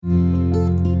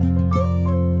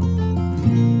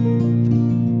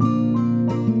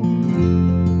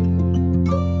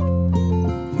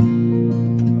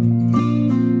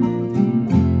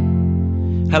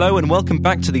Hello and welcome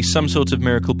back to the Some Sort of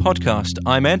Miracle podcast.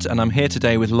 I'm Ed and I'm here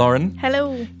today with Lauren.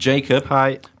 Hello. Jacob.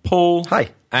 Hi. Paul. Hi.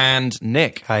 And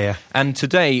Nick. Hiya. And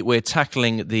today we're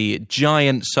tackling the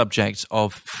giant subject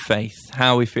of faith.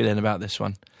 How are we feeling about this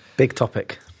one? Big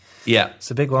topic. Yeah.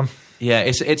 It's a big one. Yeah,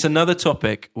 it's another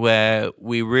topic where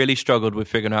we really struggled with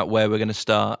figuring out where we're going to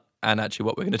start and actually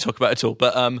what we're going to talk about at all.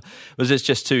 But was it's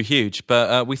just too huge.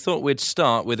 But we thought we'd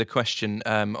start with a question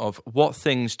of what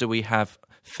things do we have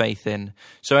faith in?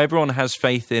 So everyone has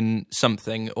faith in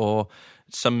something or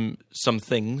some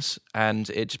things, and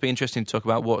it'd just be interesting to talk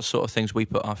about what sort of things we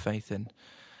put our faith in.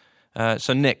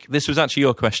 So Nick, this was actually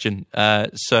your question.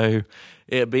 So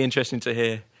it'd be interesting to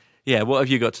hear. Yeah, what have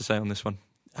you got to say on this one?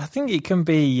 I think it can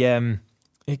be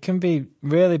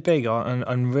really big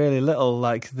and really little.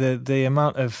 Like the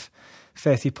amount of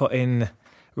faith you put in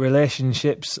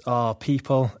relationships or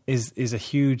people is a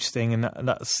huge thing, and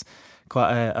that's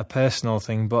quite a personal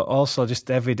thing. But also just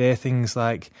everyday things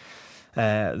like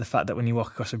the fact that when you walk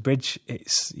across a bridge,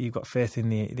 you've got faith in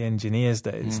the engineers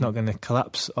that it's not going to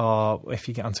collapse, or if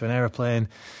you get onto an aeroplane,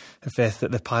 the faith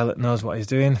that the pilot knows what he's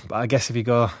doing. But I guess if you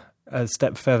go a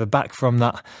step further back from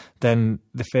that, then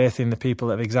the faith in the people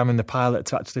that have examined the pilot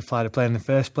to actually fly the plane in the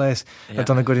first place have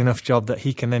done a good enough job that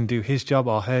he can then do his job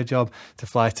or her job to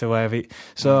fly to wherever he...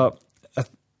 So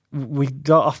we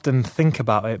don't often think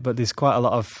about it, but there's quite a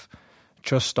lot of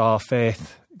trust or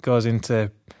faith goes into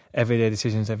everyday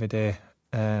decisions, everyday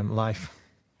life.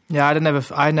 Yeah,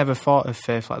 I never thought of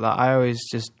faith like that. I always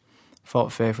just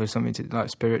thought faith was something like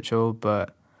spiritual,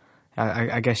 but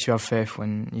I guess you have faith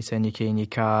when you turn your key in your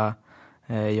car.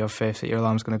 You have faith that your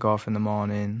alarm's going to go off in the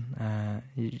morning.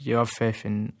 You have faith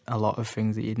in a lot of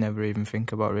things that you'd never even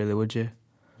think about, really, would you?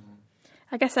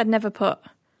 I guess I'd never put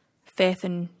faith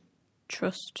and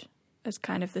trust as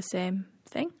kind of the same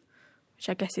thing, which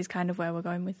I guess is kind of where we're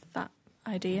going with that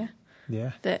idea.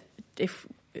 Yeah. That if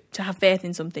to have faith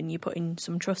in something, you put in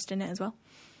some trust in it as well.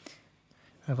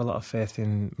 I have a lot of faith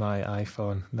in my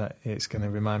iPhone that it's going to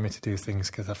remind me to do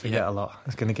things because I forget a lot.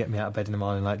 It's going to get me out of bed in the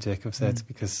morning, like Jacob said,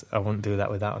 because I wouldn't do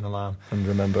that without an alarm. And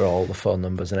remember all the phone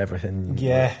numbers and everything.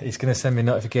 Yeah, it's going to send me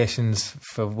notifications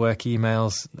for work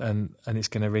emails, and it's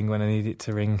going to ring when I need it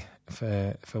to ring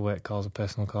for work calls or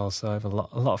personal calls. So I have a lot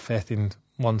of faith in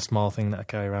one small thing that I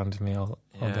carry around with me all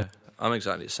day. I'm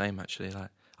exactly the same, actually. Like,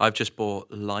 I've just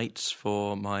bought lights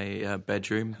for my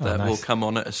bedroom that will come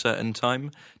on at a certain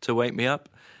time to wake me up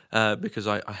because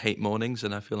I hate mornings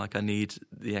and I feel like I need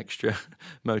the extra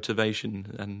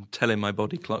motivation and telling my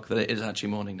body clock that it is actually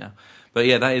morning now. But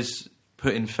yeah, that is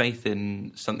putting faith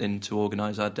in something to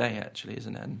organise our day, actually,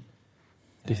 isn't it? And,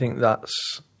 do you think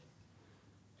that's,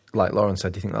 like Lauren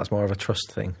said, do you think that's more of a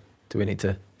trust thing? Do we need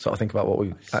to sort of think about what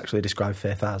we actually describe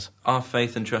faith as? Are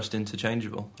faith and trust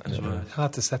interchangeable as well? It's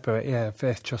hard to separate, yeah.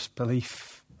 Faith, trust,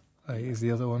 belief is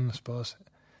the other one, I suppose.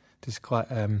 It's quite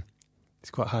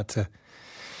hard to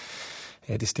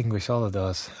distinguish all of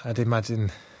those. I'd imagine,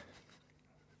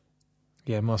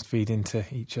 most feed into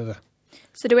each other.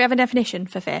 So do we have a definition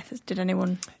for faith? Did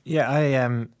anyone... Yeah, I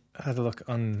had a look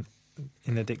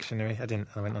in the dictionary.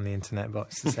 I went on the internet, but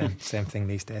it's the same thing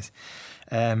these days.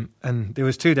 And there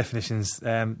was two definitions.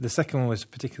 The second one was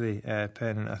particularly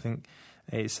pertinent, I think.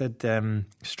 It said,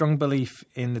 strong belief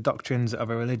in the doctrines of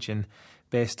a religion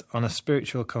based on a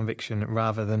spiritual conviction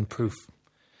rather than proof.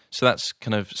 So that's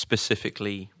kind of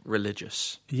specifically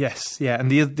religious. Yes, yeah.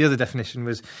 And the other definition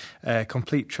was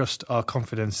complete trust or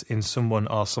confidence in someone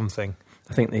or something.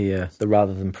 I think the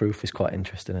rather than proof is quite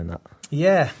interesting in that.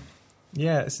 Yeah.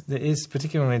 Yeah, it is,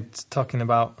 particularly when it's talking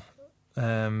about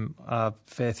our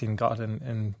faith in God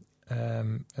and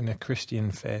a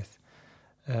Christian faith.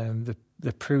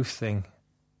 The proof thing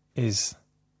is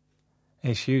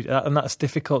huge, and that's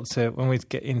difficult to, when we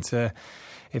get into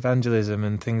evangelism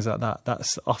and things like that.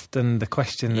 That's often the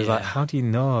question: is like, how do you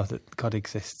know that God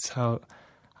exists? How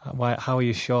are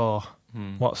you sure?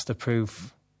 What's the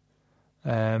proof?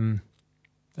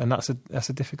 And that's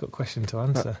a difficult question to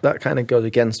answer. That kind of goes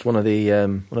against one of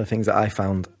the things that I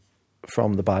found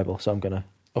from the Bible. So I'm going to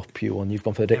up you one. You've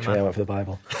gone for the dictionary, I went for the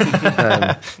Bible.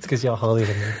 It's because you're holier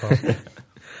than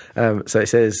me. So it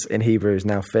says in Hebrews,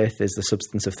 now faith is the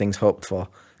substance of things hoped for,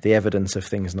 the evidence of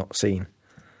things not seen,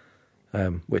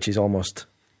 which is almost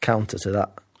counter to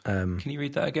that. Can you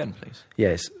read that again, please?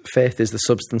 Yes, faith is the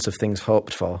substance of things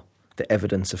hoped for, the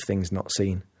evidence of things not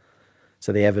seen.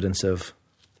 So the evidence of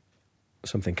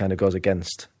something kind of goes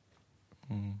against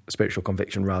spiritual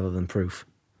conviction rather than proof.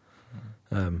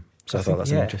 So I thought that's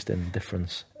an interesting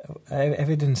difference.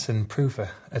 Evidence and proof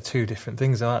are two different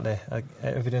things, aren't they?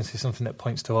 Evidence is something that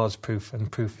points towards proof,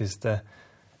 and proof is the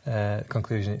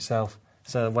conclusion itself.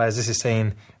 So whereas this is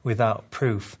saying without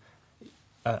proof,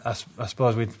 I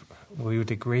suppose we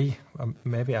would agree,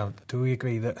 do we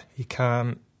agree that you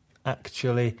can't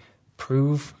actually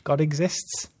prove God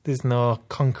exists? There's no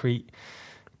concrete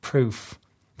proof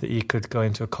that you could go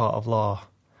into a court of law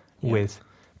with.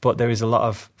 But there is a lot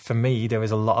of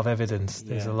evidence.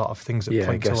 There's a lot of things that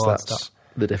point towards that. That's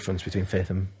the difference between faith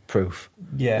and proof.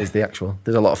 Yeah. Is the actual.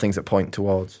 There's a lot of things that point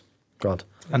towards God.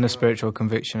 And the spiritual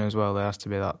conviction as well. There has to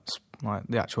be that, like,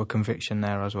 the actual conviction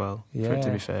there as well for it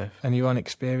to be faith. And your own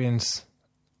experience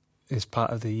is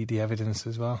part of the evidence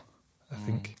as well, I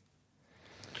think.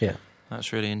 Yeah.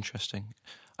 That's really interesting.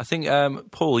 I think,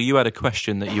 Paul, you had a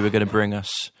question that you were going to bring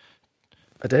us.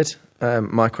 I did.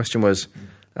 My question was,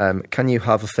 can you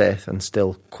have a faith and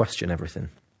still question everything?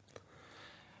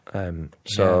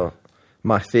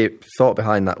 My thought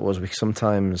behind that was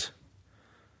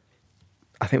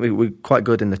I think we're quite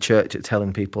good in the church at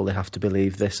telling people they have to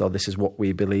believe this or this is what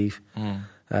we believe.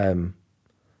 And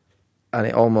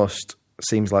it almost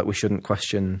seems like we shouldn't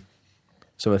question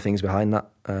some of the things behind that.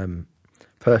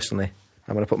 Personally,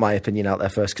 I'm going to put my opinion out there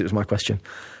first because it was my question.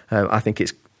 I think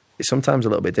it's sometimes a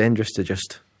little bit dangerous to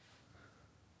just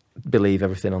believe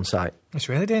everything on sight. It's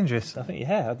really dangerous. I think,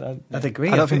 I'd agree.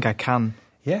 I don't think I can.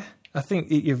 Yeah, I think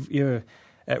you're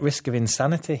at risk of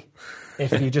insanity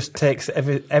if you just take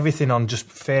everything on just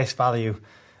face value,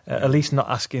 at least not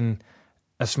asking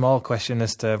a small question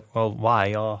as to, well,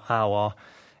 why or how, or,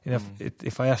 you know,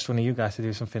 if I asked one of you guys to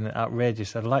do something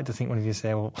outrageous, I'd like to think one of you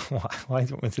say, well, why do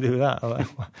you want me to do that? Or,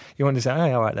 you want to say,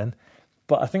 all right then.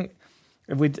 But I think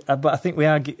we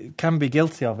can be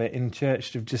guilty of it in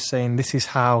church, of just saying this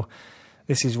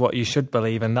is what you should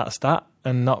believe, and that's that,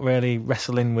 and not really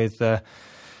wrestling with the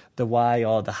why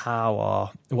or the how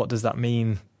or what does that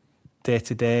mean day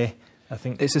to day. I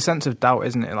think it's a sense of doubt,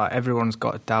 isn't it? Like, everyone's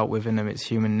got a doubt within them. It's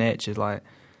human nature. Like,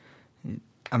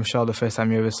 I'm sure the first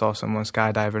time you ever saw someone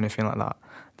skydive or anything like that,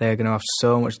 they're going to have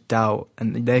so much doubt,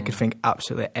 and they could think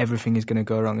absolutely everything is going to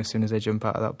go wrong as soon as they jump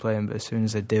out of that plane. But as soon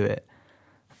as they do it,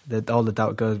 all the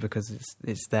doubt goes because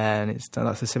it's there. And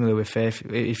that's similar with faith.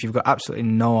 If you've got absolutely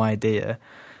no idea,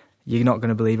 you're not going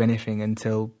to believe anything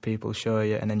until people show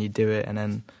you, and then you do it, and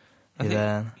then you're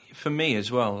there. For me as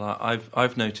well,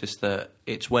 I've noticed that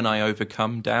it's when I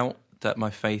overcome doubt that my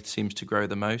faith seems to grow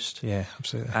the most. Yeah,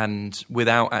 absolutely. And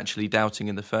without actually doubting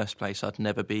in the first place, I'd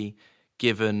never be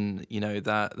given,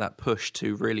 that push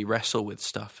to really wrestle with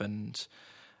stuff and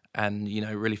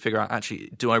really figure out, actually,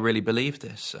 do I really believe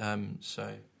this?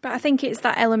 But I think it's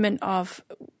that element of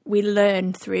we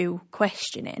learn through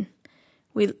questioning.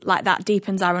 That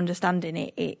deepens our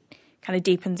understanding. It kind of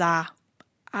deepens our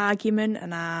argument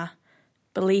and our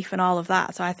belief and all of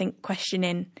that. So I think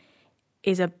questioning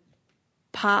is a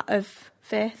part of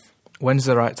faith. When's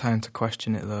the right time to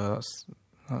question it, though?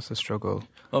 That's a struggle.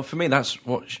 Well, for me, that's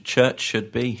what church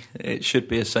should be. It should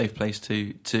be a safe place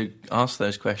to ask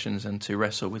those questions and to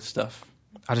wrestle with stuff.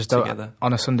 I just together. don't.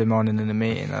 On a Sunday morning in a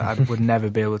meeting, I would never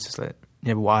be able to say,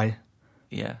 yeah, but why?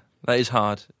 Yeah, that is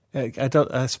hard.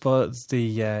 I suppose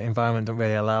the environment don't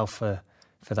really allow for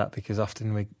that, because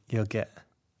often you'll get,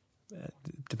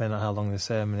 depending on how long the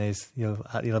sermon is,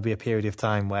 there'll be a period of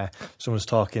time where someone's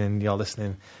talking and you're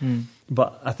listening.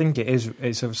 But I think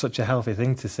it's such a healthy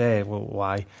thing to say, well,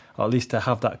 why, or at least to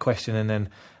have that question and then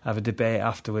have a debate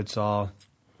afterwards, or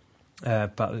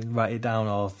write it down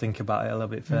or think about it a little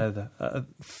bit further.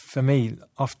 For me,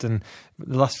 often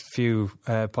the last few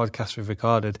podcasts we've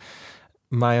recorded,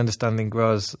 my understanding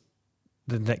grows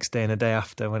the next day and the day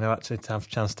after, when I actually have a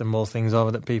chance to mull things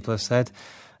over that people have said,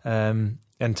 and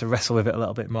to wrestle with it a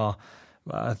little bit more.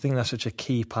 But I think that's such a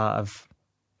key part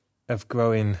of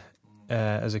growing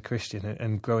as a Christian,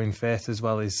 and growing faith as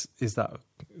well, is that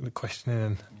questioning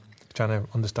and trying to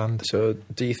understand. So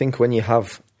do you think when you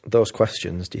have those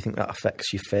questions, do you think that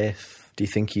affects your faith? Do you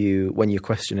think when you're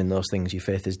questioning those things, your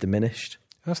faith is diminished?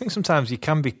 I think sometimes you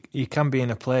can be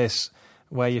in a place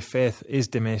where your faith is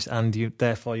diminished and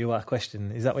therefore you are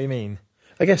questioning. Is that what you mean?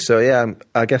 I guess so, yeah.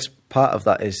 I guess part of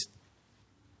that is,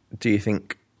 do you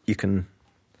think you can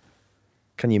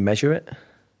you measure it?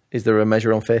 Is there a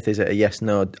measure on faith? Is it a yes,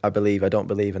 no, I believe, I don't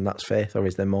believe, and that's faith? Or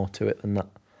is there more to it than that?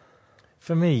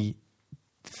 For me,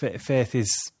 faith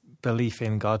is belief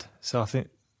in God. So I think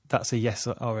that's a yes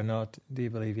or a no. Do you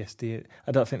believe? Yes.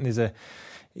 I don't think there's a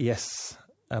yes,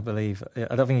 I believe.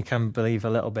 I don't think you can believe a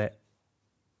little bit,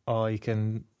 or you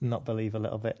can not believe a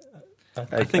little bit.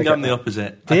 I think I'm the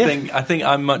opposite. I think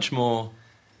I'm much more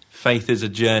faith is a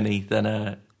journey than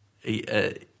are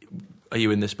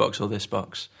you in this box or this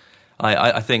box.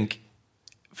 I think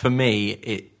for me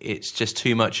it's just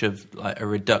too much of like a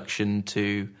reduction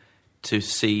to to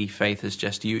see faith as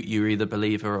just you're either a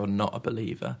believer or not a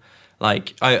believer.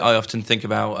 Like I often think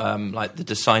about like the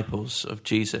disciples of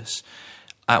Jesus.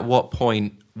 At what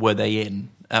point were they in?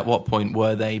 At what point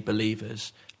were they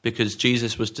believers? Because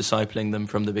Jesus was discipling them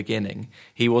from the beginning.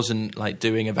 He wasn't like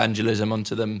doing evangelism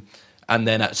onto them, and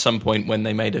then at some point when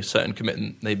they made a certain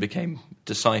commitment, they became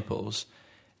disciples.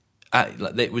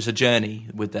 It was a journey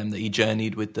with them, that he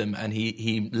journeyed with them, and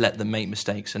he let them make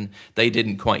mistakes, and they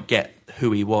didn't quite get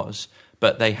who he was,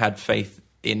 but they had faith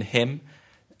in him.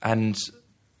 And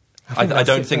I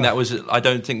don't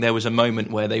think there was a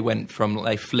moment where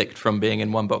they flicked from being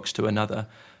in one box to another.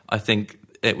 I think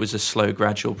it was a slow,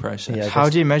 gradual process. Yeah, how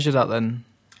do you measure that then?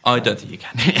 I don't think you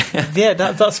can. Yeah,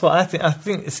 that's what I think. I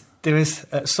think there is,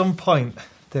 at some point,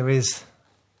 there is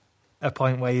a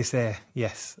point where you say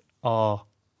yes or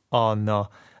no.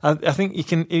 I think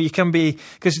you can be,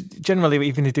 because generally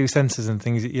even if you do census and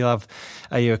things, you'll have,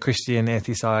 are you a Christian,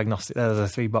 atheist, or agnostic? Those are the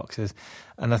 3 boxes,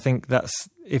 and I think that's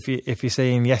if you're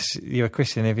saying yes, you're a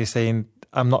Christian. If you're saying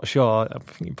I'm not sure, I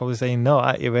think you're probably saying no.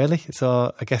 Aren't you really?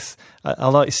 So I guess I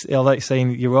like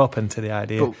saying you're open to the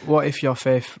idea. But what if your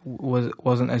faith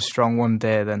wasn't as strong one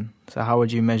day then? So how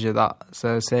would you measure that?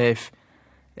 So say if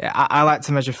I like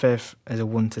to measure faith as a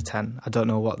 1 to 10. I don't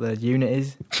know what the unit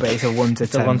is, but it's a 1 to 10.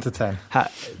 It's a 1 to 10.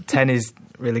 10 is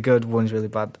really good, 1's really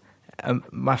bad.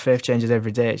 My faith changes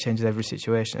every day. It changes every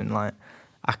situation. Like,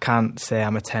 I can't say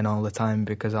I'm a 10 all the time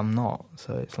because I'm not.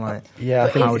 So it's like, yeah, I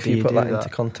think how if do you you put do that that into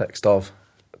context of,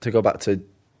 to go back to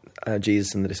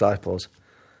Jesus and the disciples,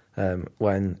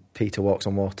 when Peter walks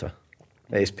on water,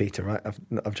 it is Peter, right?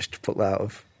 I've just put that out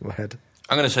of my head.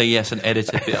 I'm going to say yes and edit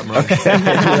it if I'm wrong.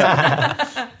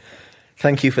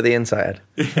 Thank you for the insight,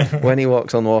 Ed. When he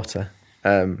walks on water,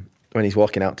 when he's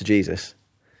walking out to Jesus,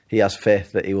 he has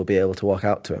faith that he will be able to walk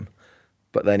out to him.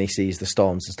 But then he sees the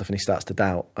storms and stuff and he starts to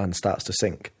doubt and starts to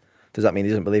sink. Does that mean he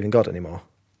doesn't believe in God anymore?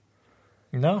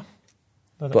 No.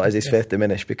 But has his faith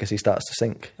diminished because he starts to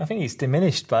sink? I think he's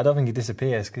diminished, but I don't think he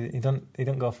disappears because he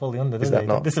don't go fully under, does he?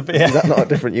 Is Disappear. that not a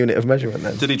different unit of measurement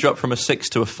then? Did he drop from a 6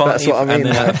 to a 5? That's what I mean. And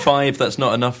then at a 5, that's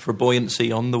not enough for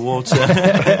buoyancy on the water.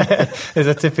 There's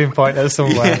a tipping point there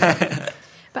somewhere. Yeah.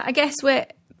 But I guess we're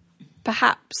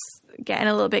perhaps getting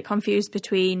a little bit confused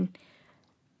between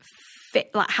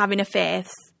like having a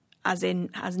faith, as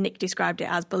Nick described it,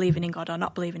 as believing in God or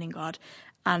not believing in God,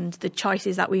 and the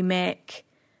choices that we make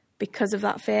because of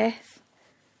that faith.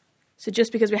 So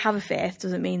just because we have a faith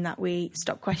doesn't mean that we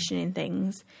stop questioning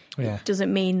things. Yeah. It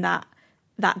doesn't mean that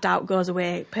doubt goes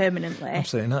away permanently.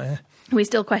 Absolutely not, yeah. We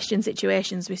still question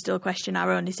situations, we still question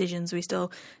our own decisions, we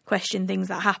still question things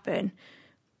that happen.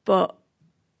 But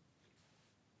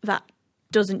that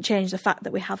doesn't change the fact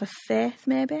that we have a faith,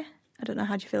 maybe. I don't know,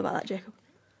 how do you feel about that, Jacob?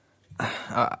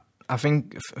 I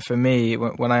think for me,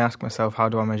 when I ask myself, how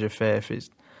do I measure faith,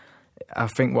 I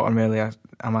think what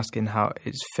I'm asking how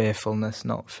it's faithfulness,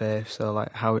 not faith. So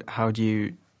like, how do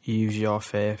you use your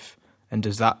faith, and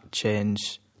does that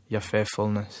change your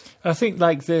faithfulness? I think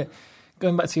like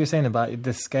going back to you saying about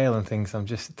the scale and things, I'm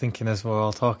just thinking as we're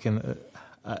all talking,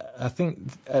 I think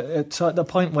so at the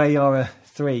point where you're a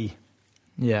 3,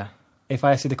 yeah. If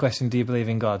I asked you the question, do you believe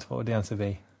in God, what would the answer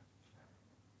be?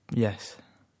 Yes.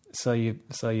 So you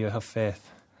have faith.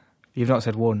 You've not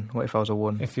said 1. What if I was a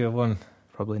 1? If you're a 1,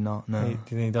 probably not. No.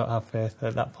 You don't have faith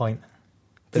at that point.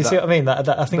 Do you see what I mean?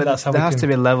 I think that's how there has to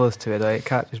be levels to it. Though. It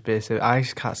can't just be. I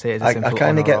just can't say it as a simple. I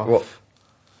kind of get what.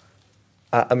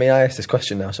 I mean, I asked this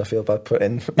question now, so I feel bad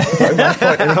putting my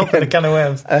point in. Open a can of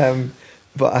worms.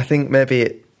 But I think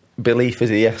maybe belief is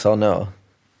a yes or no,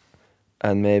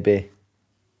 and maybe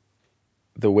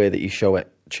the way that you show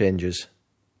it changes.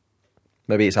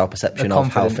 Maybe it's our perception of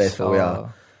how faithful we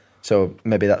are. So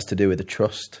maybe that's to do with the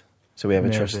trust. So we have a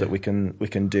trust that we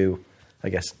can do, I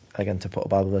guess, again, to put a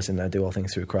Bible verse in there, do all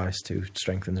things through Christ who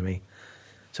strengthens me.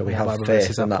 So we have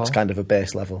faith, and that's kind of a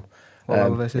base level. What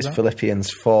Bible verse is it's that?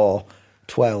 Philippians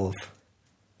 4:12.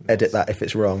 Edit that if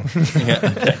it's wrong.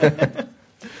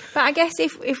 But I guess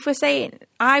if we're saying,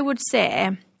 I would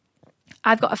say,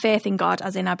 I've got a faith in God,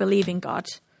 as in I believe in God.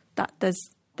 That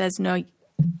there's no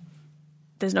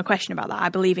question about that. I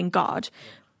believe in God,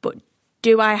 but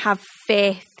do I have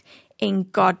faith in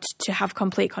God to have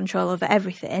complete control over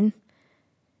everything?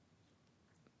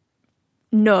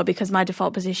 No, because my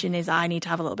default position is I need to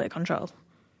have a little bit of control.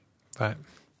 Right.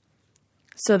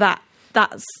 So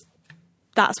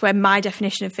that's where my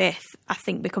definition of faith, I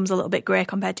think, becomes a little bit grey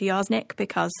compared to yours, Nick,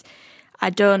 because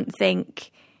I don't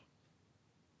think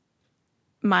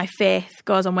my faith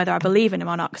goes on whether I believe in him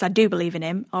or not, because I do believe in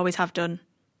him, always have done,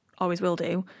 always will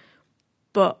do.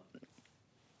 But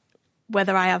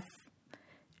whether I have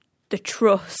the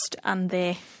trust and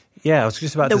the Yeah, I was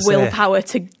just about the to say, willpower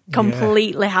to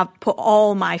completely have put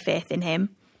all my faith in him.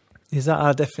 is that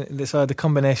our so the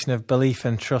combination of belief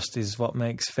and trust is what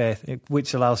makes faith,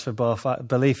 which allows for both.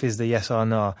 Belief is the yes or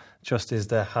no, trust is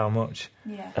the how much.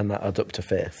 Yeah. And that adds up to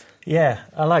faith. Yeah,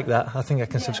 I like that. I think I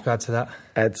can subscribe to that.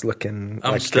 Ed's looking.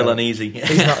 I'm like, still uneasy.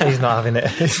 He's not having it.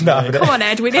 He's not having it. Come on,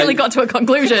 Ed, we nearly got to a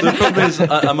conclusion. The problem is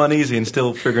I'm uneasy and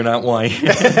still figuring out why.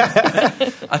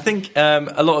 I think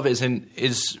a lot of it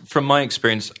is from my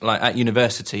experience. Like at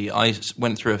university, I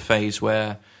went through a phase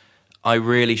where I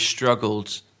really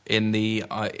struggled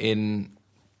in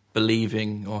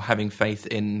believing or having faith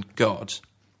in God,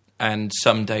 and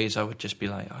some days I would just be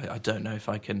like, I don't know if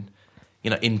I can,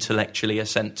 intellectually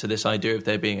assent to this idea of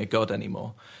there being a God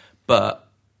anymore. But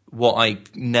what I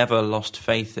never lost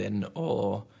faith in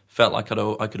or felt like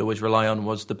I could always rely on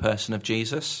was the person of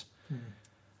Jesus.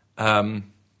 I've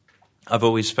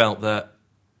always felt that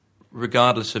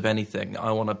regardless of anything,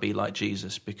 I want to be like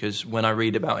Jesus, because when I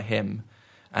read about him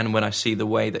and when I see the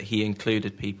way that he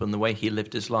included people and the way he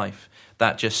lived his life,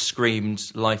 that just screamed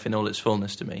life in all its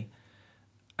fullness to me.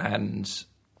 And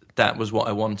that was what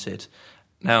I wanted.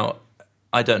 Now,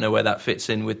 I don't know where that fits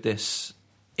in with this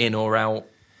in or out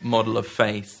model of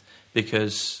faith,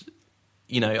 because,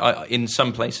 in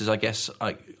some places, I guess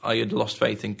I had lost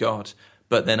faith in God,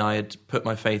 but then I had put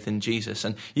my faith in Jesus.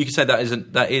 And you could say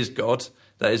that is God.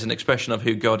 That is an expression of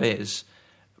who God is.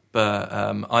 But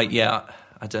I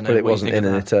don't know. But it wasn't in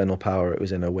an eternal power. It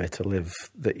was in a way to live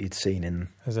that you'd seen in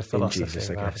Jesus,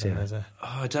 I guess. Yeah.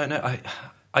 I don't know.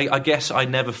 I guess I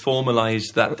never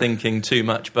formalised that thinking too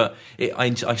much, but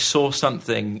I saw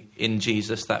something in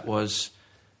Jesus that was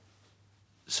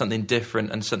something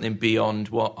different and something beyond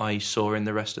what I saw in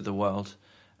the rest of the world,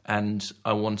 and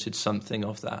I wanted something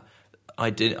of that.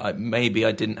 Maybe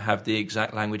I didn't have the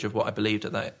exact language of what I believed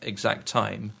at that exact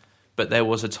time, but there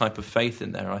was a type of faith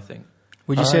in there, I think.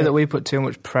 Would you say that we put too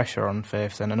much pressure on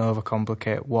faith then and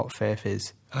overcomplicate what faith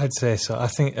is? I'd say so. I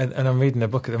think, and I'm reading a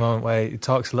book at the moment where it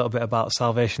talks a little bit about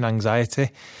salvation anxiety,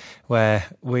 where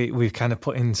we've kind of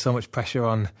put in so much pressure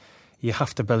on, you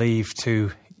have to believe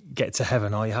to get to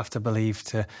heaven, or you have to believe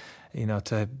to,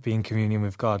 to be in communion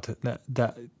with God.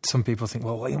 That some people think,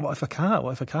 well, what if I can't?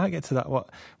 What if I can't get to that?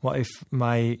 What if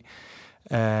my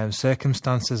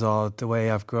circumstances or the way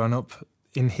I've grown up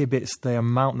inhibits the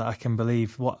amount that I can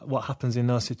believe? What happens in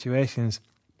those situations?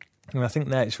 And I think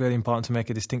that it's really important to make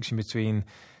a distinction between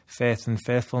faith and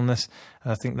faithfulness.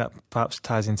 And I think that perhaps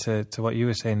ties into what you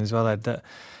were saying as well, Ed, that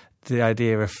the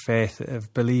idea of faith,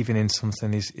 of believing in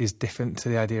something, is different to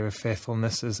the idea of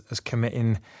faithfulness as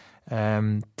committing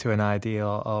to an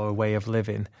ideal or a way of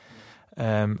living.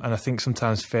 And I think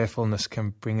sometimes faithfulness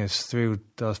can bring us through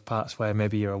those parts where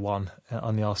maybe you're a 1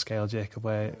 on your scale, Jacob,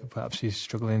 where perhaps you're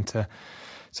struggling to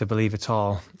believe at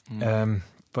all.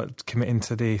 But committing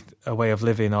to a way of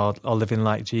living or living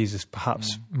like Jesus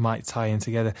perhaps might tie in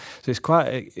together. So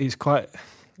it's quite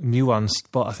nuanced,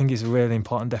 but I think it's a really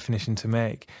important definition to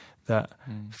make, that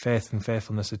faith and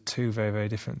faithfulness are two very, very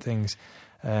different things.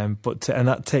 And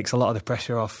that takes a lot of the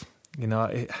pressure off.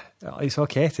 It's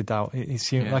okay to doubt.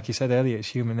 It's like you said earlier, it's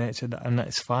human nature, and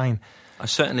that's fine. I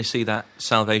certainly see that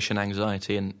salvation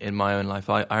anxiety in my own life.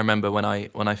 I remember when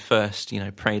I first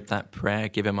prayed that prayer,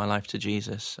 giving my life to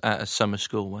Jesus at a summer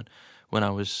school when I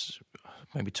was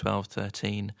maybe 12,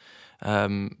 13.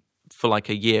 For like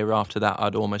a year after that,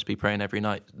 I'd almost be praying every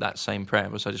night that same prayer,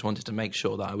 because I just wanted to make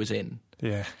sure that I was in.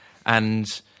 Yeah. And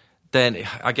then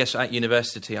I guess at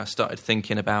university I started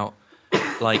thinking about,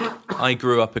 like, I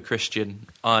grew up a Christian.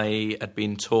 I had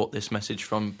been taught this message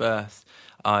from birth.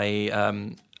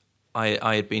 I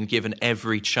had been given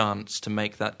every chance to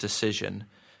make that decision.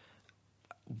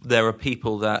 There are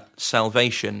people that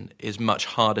salvation is much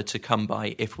harder to come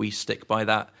by if we stick by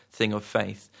that thing of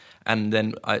faith. And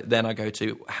then I go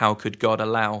to, how could God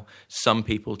allow some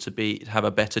people to have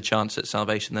a better chance at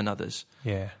salvation than others?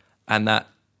 Yeah. And that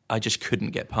I just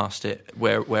couldn't get past it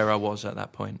where I was at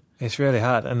that point. It's really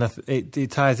hard, and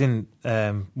it ties in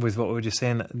with what we were just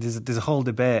saying. There's a whole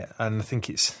debate, and I think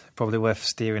it's probably worth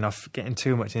steering off getting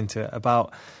too much into it,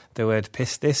 about the word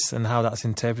pistis and how that's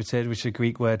interpreted, which is a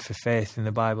Greek word for faith in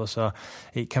the Bible. So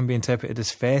it can be interpreted as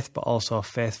faith, but also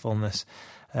faithfulness.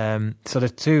 So the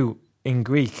two in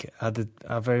Greek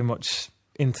are very much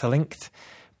interlinked.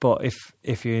 But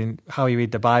if how you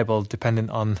read the Bible, dependent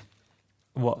on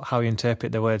how you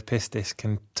interpret the word pistis,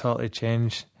 can totally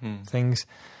change things.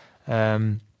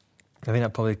 I think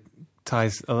that probably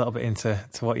ties a little bit into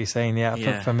what you're saying.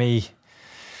 Yeah. For me,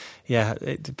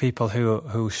 people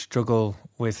who struggle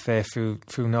with faith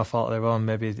through no fault of their own,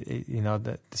 maybe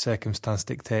the circumstance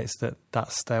dictates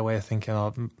that's their way of thinking,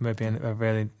 or maybe a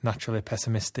really naturally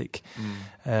pessimistic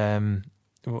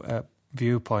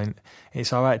viewpoint.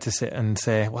 It's all right to sit and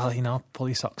say, well, pull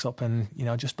your socks up and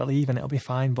just believe and it'll be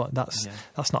fine, but that's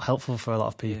not helpful for a lot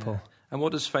of people. Yeah. And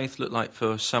what does faith look like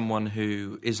for someone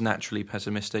who is naturally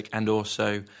pessimistic and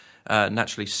also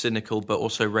naturally cynical, but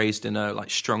also raised in a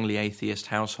strongly atheist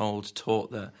household,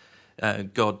 taught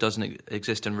that God doesn't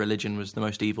exist and religion was the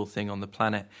most evil thing on the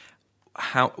planet?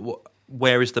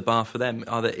 Where is the bar for them?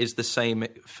 Is the same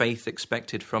faith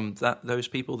expected from those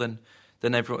people than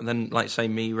everyone? Than, like, say,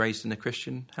 me, raised in a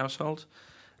Christian household,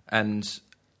 and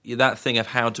that thing of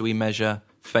how do we measure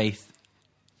faith,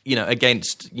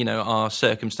 against our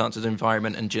circumstances,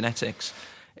 environment, and genetics?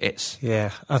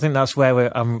 I think that's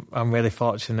where I'm really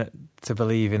fortunate to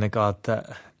believe in a God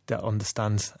that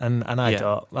understands, and I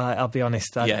don't. I'll be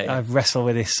honest. I've wrestled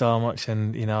with this so much,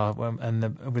 and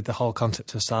with the whole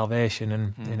concept of salvation,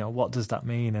 and what does that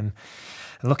mean, and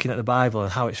looking at the Bible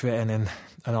and how it's written,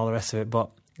 and all the rest of it. But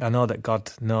I know that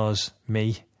God knows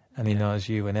me, and He knows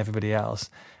you, and everybody else,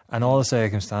 and all the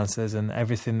circumstances, and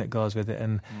everything that goes with it,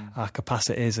 and our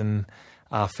capacities, and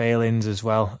our failings as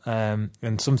well,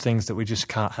 and some things that we just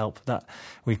can't help, that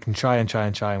we can try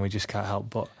and we just can't help.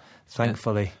 But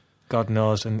thankfully, God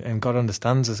knows and God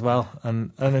understands as well.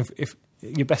 And if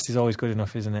your best is always good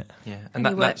enough, isn't it? Yeah, and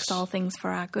He works all things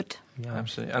for our good. Yeah,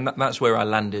 absolutely. And that's where I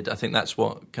landed. I think that's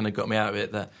what kind of got me out of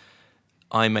it, that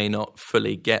I may not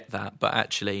fully get that, but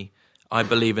actually I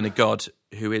believe in a God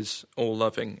who is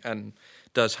all-loving and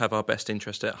does have our best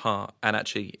interest at heart, and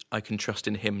actually I can trust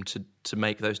in Him to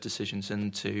make those decisions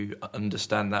and to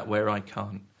understand that where I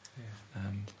can't.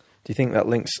 Yeah. Do you think that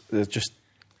links, just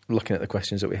looking at the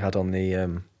questions that we had on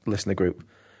the listener group,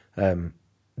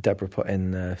 Deborah put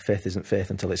in, faith isn't faith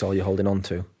until it's all you're holding on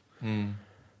to.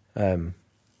 The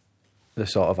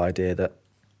sort of idea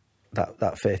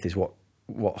that faith is what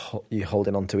you're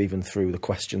holding on to even through the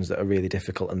questions that are really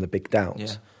difficult and the big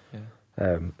doubts.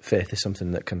 Faith is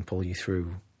something that can pull you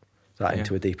through that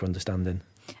into a deeper understanding.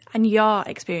 And your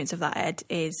experience of that, Ed,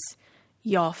 is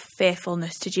your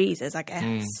faithfulness to Jesus, I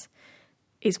guess,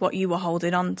 is what you were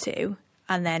holding on to.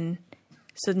 And then,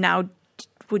 so now,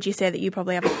 would you say that you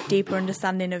probably have a deeper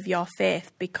understanding of your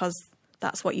faith because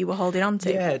that's what you were holding on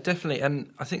to? Yeah, definitely.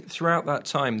 And I think throughout that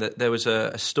time that there was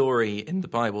a story in the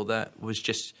Bible that was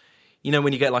just,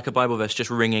 when you get like a Bible verse just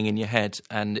ringing in your head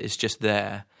and it's just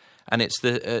there. And it's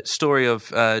the story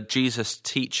of Jesus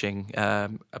teaching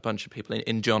a bunch of people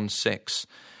in John 6.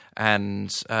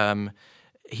 And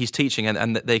he's teaching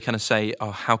and they kind of say,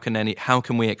 oh, how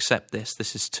can we accept this?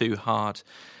 This is too hard.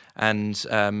 And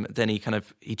then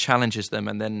he challenges them.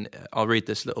 And then I'll read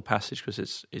this little passage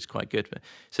because it's quite good. But it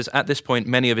says, at this point,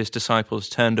 many of his disciples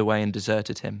turned away and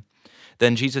deserted him.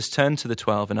 Then Jesus turned to the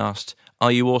 12 and asked,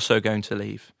 are you also going to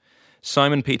leave?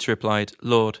 Simon Peter replied,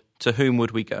 Lord, to whom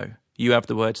would we go? You have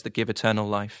the words that give eternal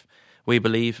life. We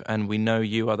believe and we know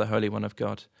you are the Holy One of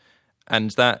God. And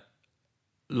that,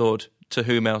 Lord, to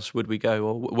whom else would we go,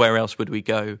 or where else would we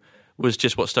go, was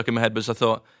just what stuck in my head. Was I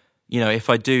thought, if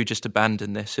I do just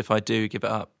abandon this, if I do give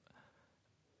it up,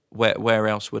 where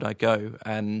else would I go?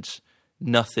 And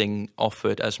nothing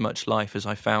offered as much life as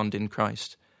I found in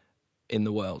Christ in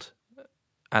the world.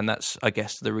 And that's, I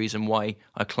guess, the reason why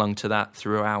I clung to that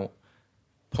throughout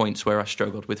points where I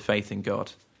struggled with faith in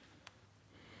God.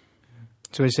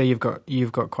 So we say you've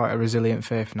got quite a resilient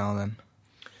faith now, then.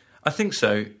 I think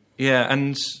so. Yeah,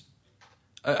 and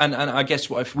I guess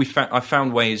I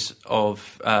found ways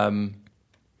of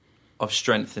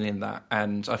strengthening that,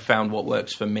 and I found what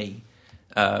works for me,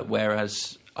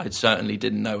 whereas I certainly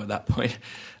didn't know at that point,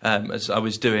 as I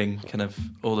was doing kind of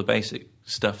all the basic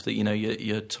stuff that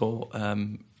you're taught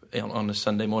on a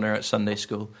Sunday morning or at Sunday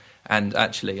school, and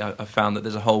actually I found that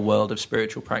there's a whole world of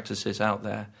spiritual practices out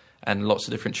there. And lots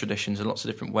of different traditions and lots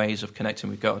of different ways of connecting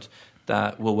with God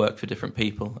that will work for different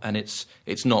people. And it's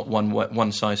not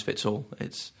one size fits all.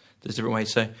 There's different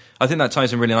ways. So I think that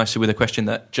ties in really nicely with a question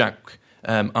that Jack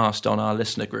asked on our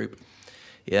listener group.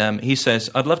 He says,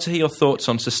 I'd love to hear your thoughts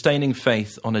on sustaining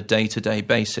faith on a day-to-day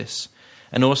basis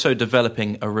and also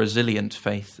developing a resilient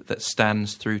faith that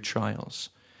stands through trials.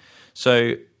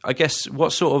 So I guess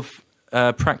what sort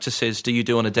of practices do you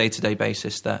do on a day-to-day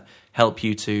basis that help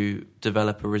you to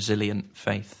develop a resilient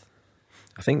faith?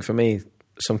 I think for me,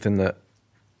 something that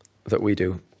we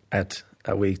do, Ed,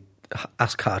 we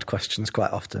ask hard questions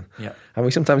quite often. Yeah. And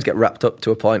we sometimes get wrapped up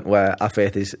to a point where our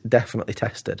faith is definitely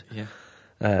tested.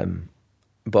 Yeah.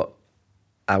 But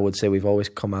I would say we've always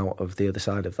come out of the other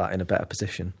side of that in a better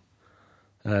position.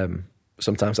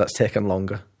 sometimes that's taken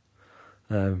longer.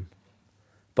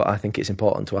 But I think it's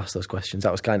important to ask those questions.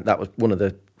 That was one of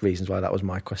the reasons why that was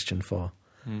my question for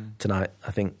tonight.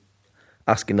 I think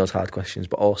asking those hard questions,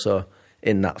 but also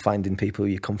in that finding people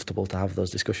you're comfortable to have those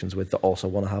discussions with that also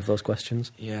want to have those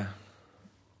questions. Yeah.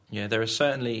 There are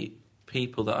certainly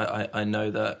people that I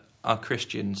know that are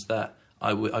Christians that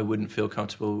I wouldn't feel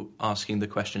comfortable asking the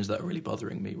questions that are really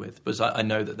bothering me with, because I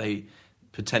know that they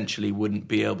potentially wouldn't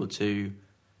be able to,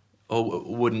 or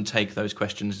wouldn't take those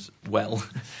questions well.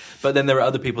 But then there are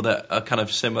other people that are kind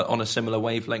of on a similar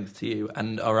wavelength to you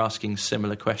and are asking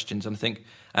similar questions. And I think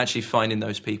actually finding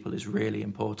those people is really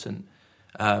important.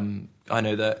 I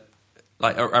know that,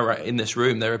 like, in this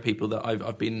room, there are people that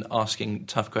I've been asking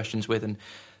tough questions with, and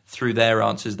through their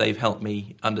answers, they've helped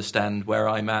me understand where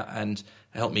I'm at and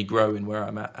helped me grow in where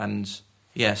I'm at. And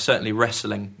yeah, certainly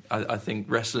wrestling. I think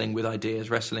wrestling with ideas,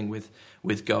 wrestling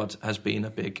with God has been a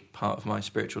big part of my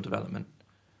spiritual development.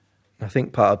 I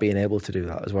think part of being able to do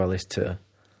that as well is to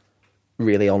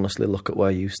really honestly look at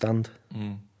where you stand.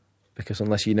 Because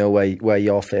unless you know where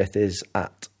your faith is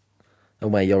at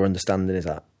and where your understanding is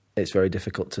at, it's very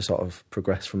difficult to sort of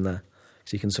progress from there.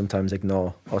 So you can sometimes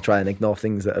ignore or try and ignore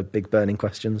things that are big burning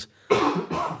questions.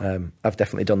 I've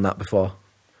definitely done that before,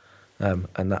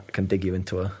 and that can dig you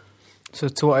into a... So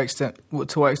to what extent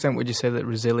would you say that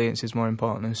resilience is more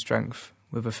important than strength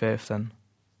with a faith then?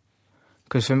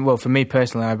 Because for me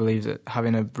personally, I believe that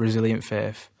having a resilient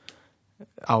faith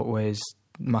outweighs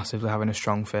massively having a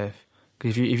strong faith.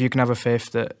 Because if you can have a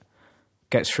faith that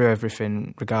gets through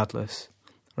everything regardless,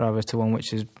 rather to one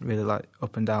which is really like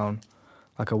up and down,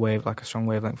 like a wave, like a strong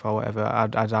wavelength or whatever,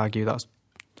 I'd argue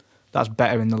that's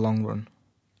better in the long run.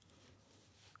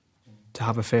 To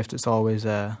have a faith that's always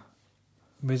there.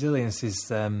 Resilience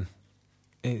is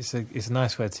it's a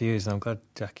nice word to use, and I'm glad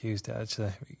Jack used it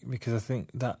actually, because I think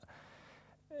that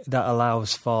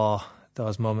allows for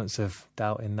those moments of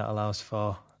doubting, that allows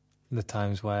for the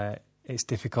times where it's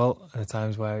difficult and the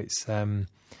times where it's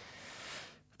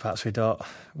perhaps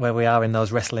where we are in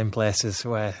those wrestling places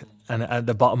where, and at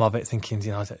the bottom of it thinking,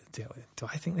 do I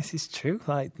think this is true?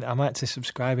 Like, am I actually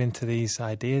subscribing to these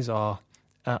ideas, or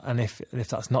and if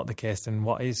that's not the case, then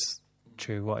what is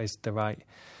true? What is the right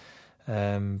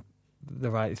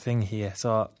thing here?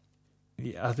 So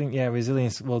I think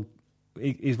resilience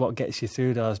is what gets you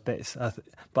through those bits.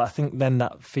 But I think then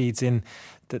that feeds in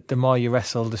that the more you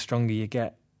wrestle, the stronger you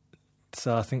get.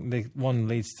 So I think the one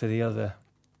leads to the other.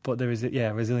 But there is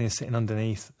resilience sitting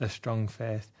underneath a strong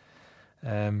faith,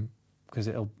 because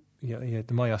the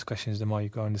more you ask questions, the more you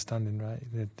grow understanding, right?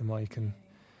 The more you can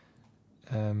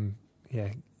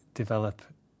develop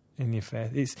in your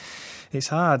faith. It's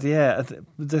hard, yeah.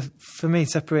 For me,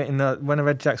 separating that, when I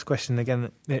read Jack's question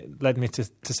again, it led me to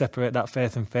separate that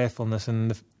faith and faithfulness,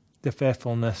 and the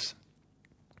faithfulness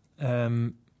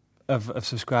of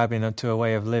subscribing to a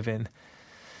way of living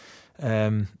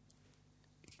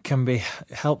can be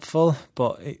helpful,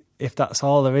 but if that's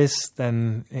all there is,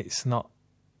 then it's not.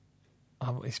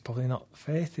 It's probably not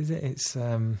faith, is it? It's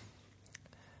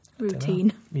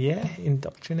routine. Yeah,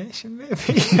 indoctrination,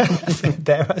 maybe.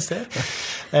 Dare I say?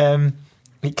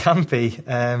 It can be,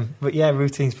 but yeah,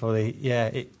 routine's probably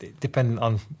it dependent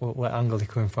on what angle you're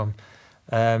coming from.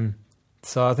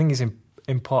 So I think it's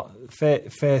important.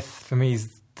 Faith for me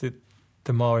is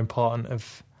the more important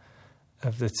of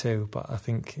the two, but I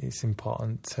think it's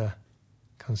important to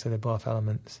consider both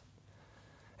elements,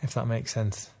 if that makes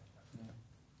sense.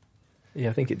 Yeah,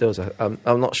 I think it does. I'm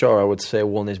not sure I would say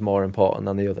one is more important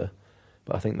than the other,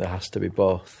 but I think there has to be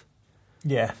both.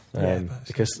 Yeah.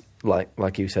 Because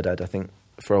like you said, Ed, I think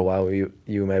for a while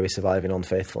you may be surviving on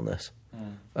faithfulness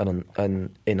and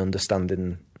in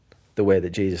understanding the way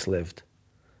that Jesus lived,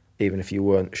 even if you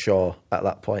weren't sure at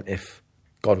that point if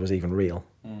God was even real.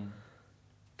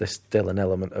 There's still an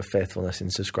element of faithfulness in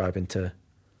subscribing to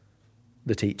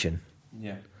the teaching.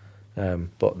 Yeah.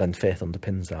 But then faith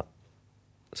underpins that.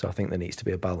 So I think there needs to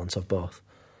be a balance of both.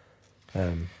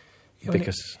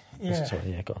 Because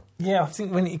go on. Yeah, I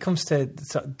think when it comes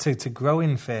to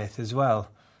growing faith as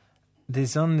well,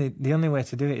 the only way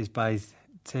to do it is by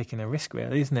taking a risk,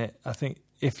 really, isn't it? I think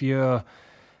if you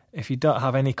don't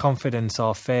have any confidence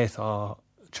or faith or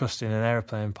trust in an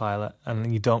aeroplane pilot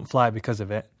and you don't fly because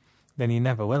of it, then you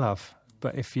never will have.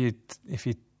 But if you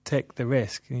take the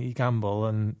risk, you gamble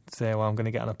and say, well, I'm going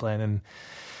to get on a plane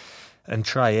and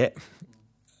try it,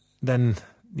 then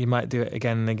you might do it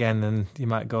again and again, and you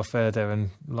might go further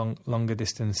and longer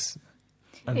distance.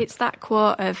 And it's that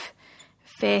quote of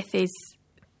faith is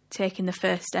taking the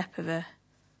first step of a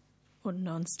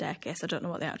unknown staircase. I don't know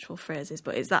what the actual phrase is,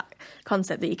 but it's that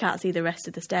concept that you can't see the rest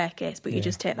of the staircase, but you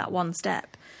just take that one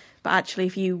step. But actually,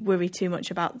 if you worry too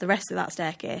much about the rest of that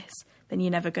staircase, then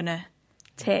you're never going to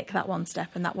take that one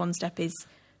step, and that one step is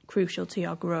crucial to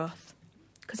your growth.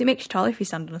 Because it makes you taller if you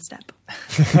stand on a step.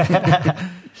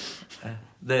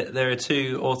 There are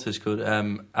two authors called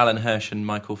Alan Hirsch and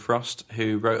Michael Frost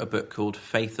who wrote a book called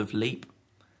Faith of Leap.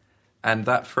 And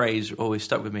that phrase always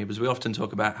stuck with me because we often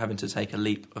talk about having to take a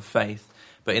leap of faith.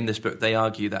 But in this book, they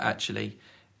argue that actually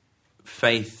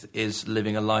faith is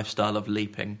living a lifestyle of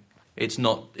leaping. It's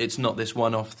not this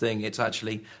one-off thing. It's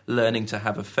actually learning to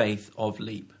have a faith of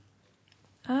leap.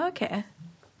 Oh, okay.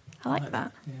 I like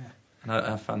that. Yeah. And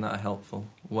I found that a helpful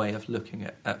way of looking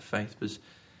at faith, because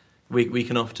we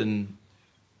can often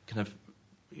kind of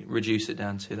reduce it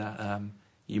down to that.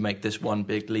 You make this one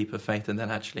big leap of faith and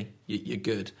then actually you're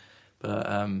good.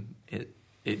 But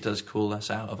it does call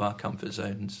us out of our comfort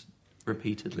zones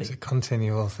repeatedly. It's a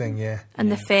continual thing, yeah.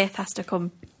 And the faith has to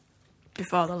come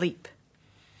before the leap.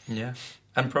 Yeah,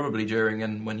 and probably during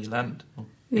and when you land, or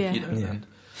Yeah. if you don't Yeah. land.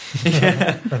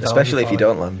 Especially if you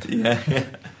don't land. Yeah.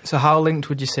 So how linked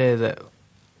would you say that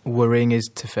worrying is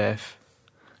to faith?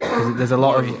 'Cause there's a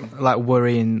lot of like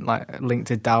worrying, like linked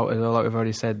to doubt, as like we've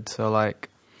already said. So like,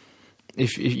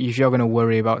 if you're going to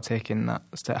worry about taking that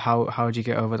step, how do you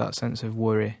get over that sense of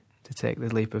worry to take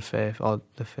the leap of faith, or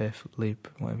the faith leap,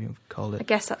 whatever you call I it?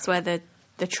 guess that's where the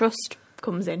trust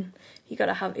comes in. You got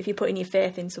to have, if you're putting your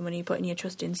faith in someone, you're putting your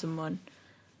trust in someone,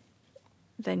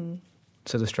 then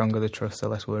So the stronger the trust, the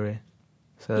less worry.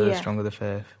 So the Yeah. stronger the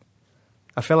faith.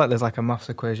 I feel like there's like a maths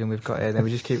equation we've got here, then we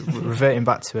just keep reverting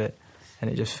back to it, and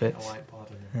it just fits.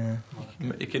 Yeah.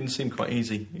 It can seem quite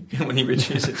easy when you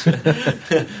reduce it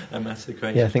to a maths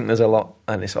equation. Yeah, I think there's a lot,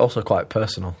 and it's also quite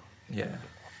personal. Yeah.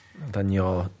 Then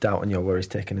your doubt and your worries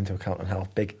taken into account, and how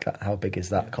big is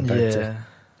that compared Yeah. to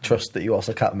trust that you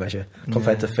also can't measure,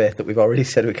 compared to Yeah. faith that we've already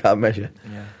said we can't measure.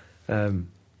 Yeah.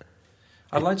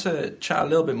 I'd like to chat a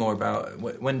little bit more about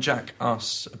when Jack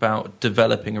asks about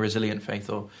developing a resilient faith,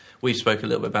 or we spoke a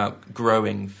little bit about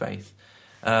growing faith.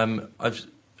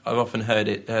 I've often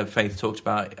heard faith talked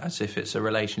about as if it's a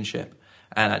relationship,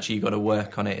 and actually you've got to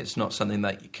work on it. It's not something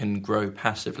that you can grow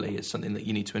passively. It's something that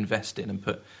you need to invest in and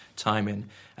put time in.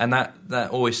 And that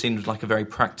always seemed like a very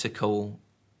practical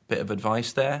bit of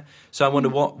advice there. So I wonder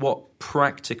what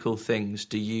practical things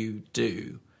do you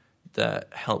do that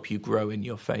help you grow in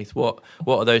your faith? What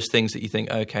are those things that you think,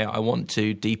 okay, I want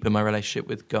to deepen my relationship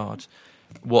with God?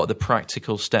 What are the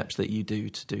practical steps that you do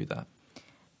to do that?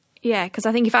 yeah, because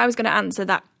I think if I was going to answer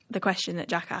the question that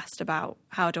Jack asked about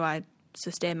how do I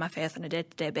sustain my faith on a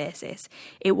day-to-day basis,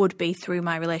 it would be through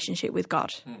my relationship with God.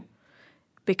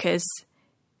 Because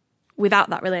without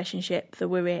that relationship, the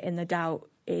worry and the doubt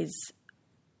is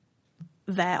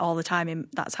there all the time. And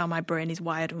that's how my brain is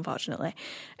wired, unfortunately.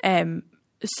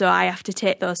 So I have to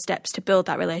take those steps to build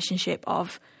that relationship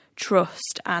of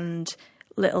trust and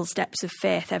little steps of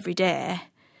faith every day,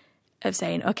 of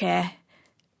saying, okay,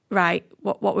 right,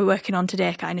 what we're working on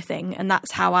today kind of thing. And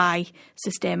that's how I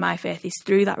sustain my faith, is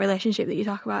through that relationship that you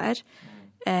talk about, Ed.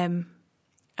 And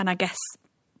I guess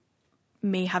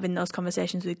me having those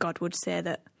conversations with God would say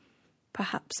that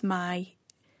perhaps my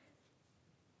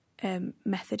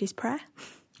method is prayer.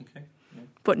 Okay. Yeah.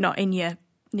 But not in your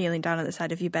kneeling down at the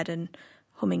side of your bed and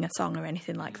humming a song or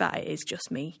anything like that. It is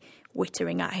just me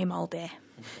wittering at him all day.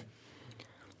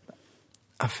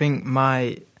 I think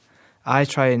I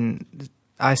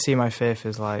see my faith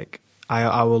as like,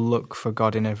 I will look for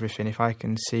God in everything. If I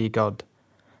can see God,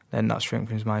 then that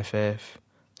strengthens my faith.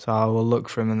 So I will look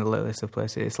for him in the littlest of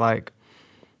places. It's like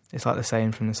the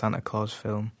saying from the Santa Claus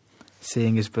film,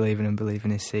 seeing is believing and believing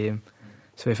is seeing.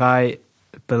 So if I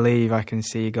believe I can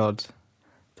see God,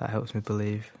 that helps me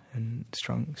believe and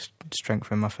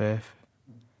strengthen my faith.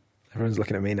 Everyone's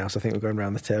looking at me now, so I think we're going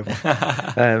around the table.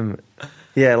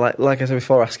 Yeah, like I said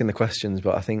before, asking the questions,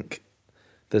 but I think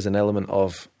there's an element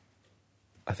of,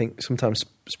 I think sometimes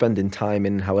spending time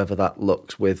in however that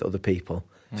looks with other people.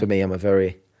 For me, I'm a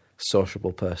very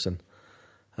sociable person,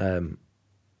 and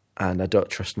I don't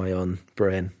trust my own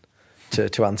brain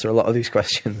to answer a lot of these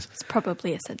questions. It's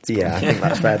probably a sensible. Yeah, I think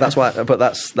that's fair. That's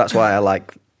why I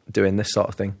like doing this sort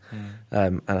of thing,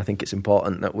 and I think it's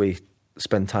important that we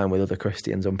spend time with other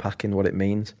Christians unpacking what it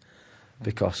means,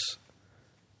 because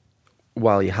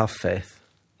while you have faith,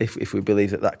 if we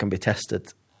believe that can be tested,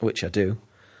 which I do,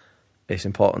 it's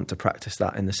important to practice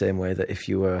that in the same way that if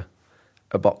you were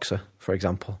a boxer, for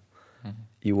example,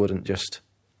 you wouldn't just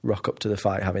rock up to the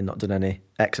fight having not done any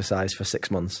exercise for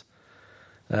 6 months.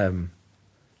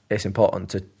 It's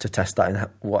important to test that in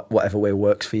whatever way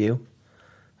works for you.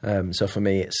 So for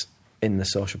me, it's in the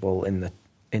sociable, in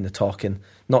the talking,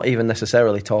 not even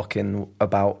necessarily talking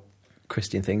about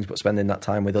Christian things, but spending that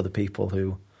time with other people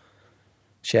who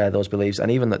share those beliefs, and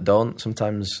even that don't.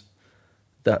 Sometimes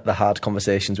the hard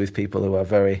conversations with people who are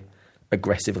very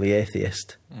aggressively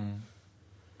atheist.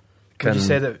 Would you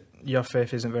say that your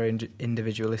faith isn't very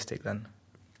individualistic then?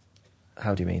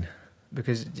 How do you mean?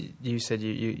 Because you said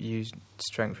you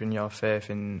strengthen your faith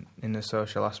in the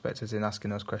social aspect, as in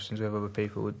asking those questions with other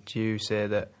people. Would you say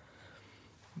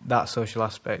that social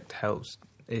aspect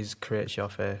creates your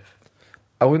faith?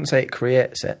 I wouldn't say it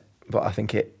creates it, but I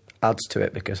think it adds to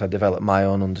it, because I develop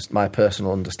my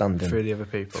personal understanding through the other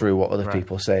people, through what other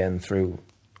people say, and through,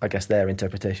 I guess, their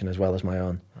interpretation as well as my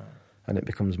own. Right. And it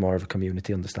becomes more of a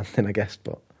community understanding, I guess.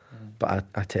 But I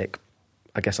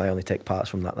only take parts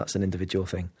from that. That's an individual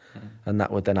thing, and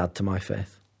that would then add to my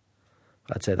faith.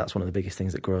 I'd say that's one of the biggest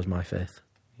things that grows my faith.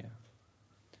 Yeah,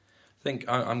 I think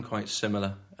I'm quite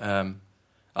similar.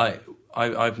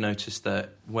 I've noticed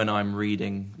that when I'm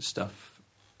reading stuff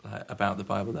about the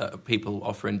Bible, that people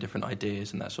offering different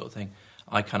ideas and that sort of thing,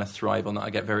 I kind of thrive on that.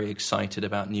 I get very excited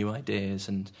about new ideas,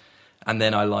 and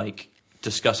then I like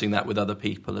discussing that with other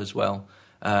people as well,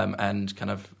 and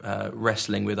kind of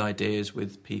wrestling with ideas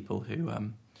with people who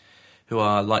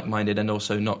are like-minded and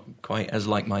also not quite as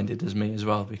like-minded as me as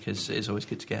well, because it's always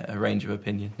good to get a range of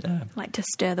opinion. Like to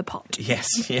stir the pot.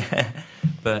 Yes, yeah.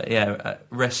 But yeah,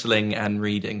 wrestling and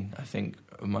reading, I think,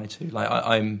 are my two. Like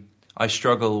I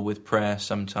struggle with prayer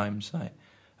sometimes.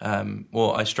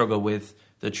 I struggle with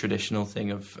the traditional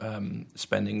thing of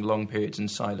spending long periods in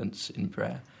silence in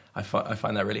prayer. I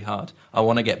find that really hard. I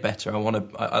want to get better.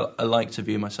 I like to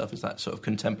view myself as that sort of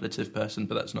contemplative person,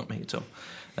 but that's not me at all.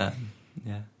 Yeah.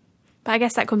 But I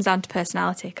guess that comes down to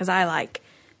personality, because I like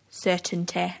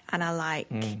certainty, and I like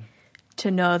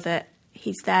to know that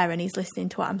he's there and he's listening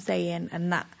to what I'm saying,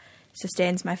 and that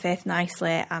sustains my faith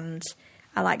nicely, and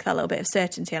I like that little bit of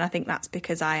certainty, and I think that's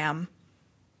because I am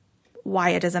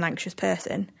wired as an anxious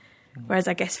person. Whereas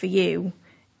I guess for you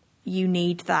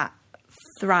need that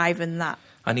thrive and that...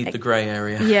 I need the grey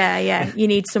area. Yeah. You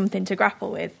need something to grapple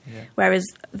with. Yeah. Whereas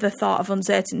the thought of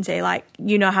uncertainty, like,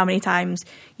 you know how many times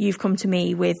you've come to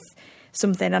me with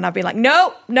something and I've been like,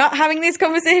 no, not having this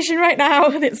conversation right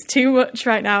now. It's too much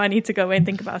right now. I need to go away and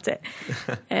think about it.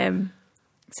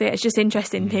 So yeah, it's just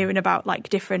interesting hearing about like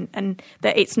different, and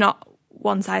that it's not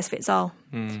one size fits all,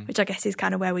 which I guess is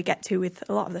kind of where we get to with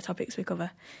a lot of the topics we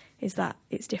cover, is that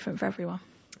it's different for everyone.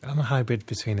 I'm a hybrid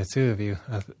between the two of you.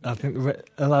 I think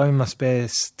allowing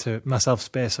myself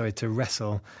space to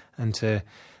wrestle and to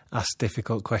ask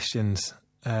difficult questions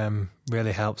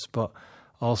really helps, but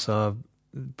also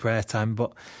prayer time.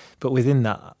 But within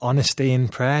that, honesty in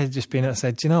prayer, just being able to say,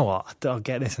 do you know what, I don't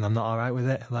get this and I'm not all right with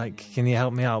it. Like, can you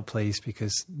help me out, please?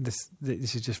 Because this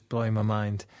is just blowing my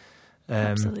mind.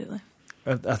 Absolutely.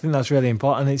 I think that's really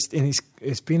important.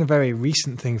 It's been a very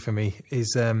recent thing for me.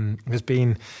 Has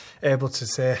been able to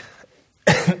say,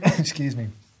 excuse me,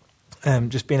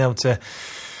 just being able to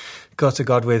go to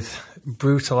God with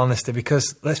brutal honesty.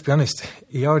 Because let's be honest,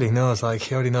 He already knows. Like,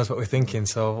 He already knows what we're thinking.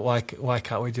 So why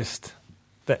can't we just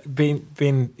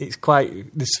it's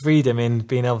quite this freedom in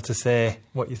being able to say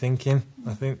what you're thinking.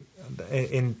 I think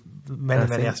in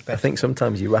many aspects. I think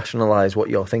sometimes you rationalise what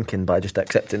you're thinking by just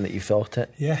accepting that you thought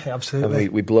it. Yeah, absolutely.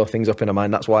 And we blow things up in our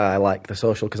mind. That's why I like the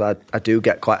social, because I do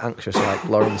get quite anxious, like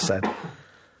Lauren said.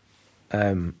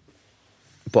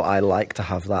 But I like to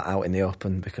have that out in the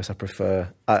open, because I prefer...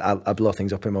 I blow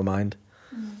things up in my mind.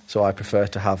 So I prefer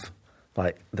to have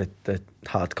like the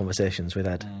hard conversations with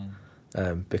Ed,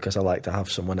 because I like to have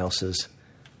someone else's...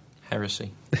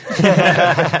 Heresy.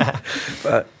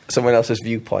 But someone else's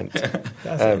viewpoint.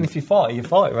 And if you fought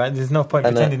it, right? There's no point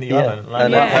pretending that you haven't.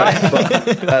 But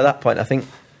at that point, I think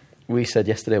we said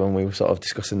yesterday when we were sort of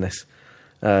discussing this,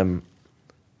 the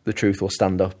truth will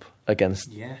stand up against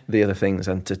the other things,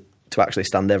 and to actually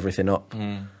stand everything up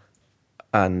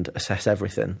and assess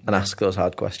everything and ask those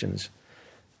hard questions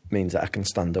means that I can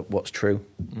stand up what's true,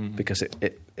 because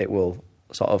it will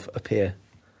sort of appear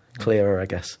clearer, I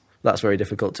guess. That's very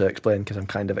difficult to explain, because I'm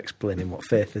kind of explaining what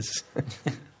faith is.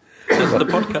 That's the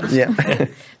podcast. Yeah.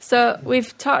 So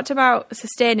we've talked about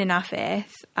sustaining our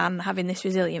faith and having this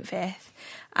resilient faith.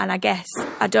 And I guess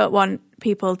I don't want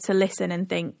people to listen and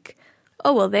think,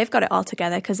 oh, well, they've got it all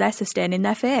together because they're sustaining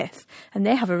their faith and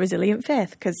they have a resilient faith,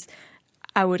 because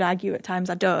I would argue at times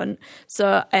I don't.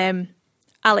 So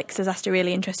Alex has asked a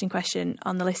really interesting question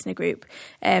on the listener group.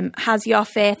 Has your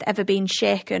faith ever been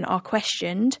shaken or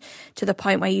questioned to the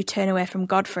point where you turn away from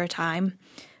God for a time,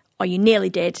 or you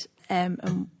nearly did,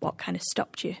 and what kind of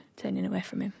stopped you turning away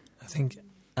from Him? I think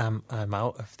I'm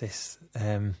out of this.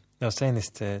 I was saying this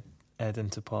to Ed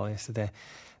and to Paul yesterday.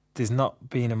 There's not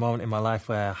been a moment in my life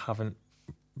where I haven't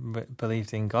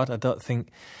believed in God. I don't think,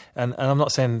 and I'm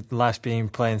not saying life's been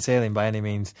plain sailing by any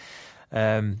means,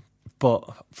 but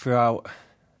throughout,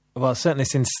 well, certainly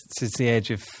since the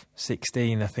age of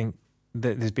 16, I think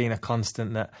that there's been a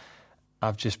constant that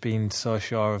I've just been so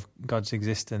sure of God's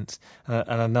existence,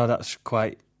 and I know that's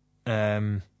quite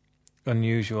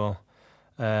unusual,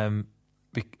 and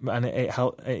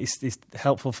it's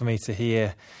helpful for me to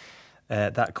hear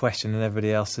that question and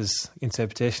everybody else's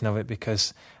interpretation of it,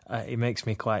 because it makes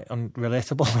me quite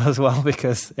unrelatable as well,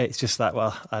 because it's just like,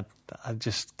 well, I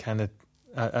just kind of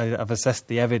I've assessed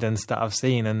the evidence that I've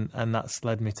seen, and that's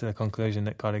led me to the conclusion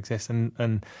that God exists,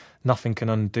 and nothing can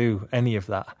undo any of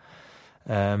that.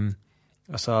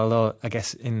 So although I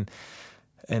guess in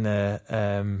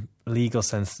a legal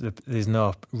sense there's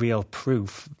no real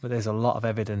proof, but there's a lot of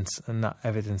evidence, and that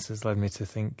evidence has led me to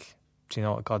think, do you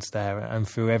know what, God's there, and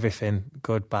through everything,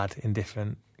 good, bad,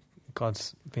 indifferent,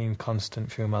 God's been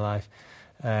constant through my life.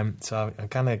 So I'm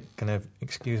kind of going to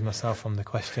excuse myself from the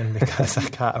question because I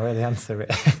can't really answer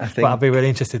it. But I'll be really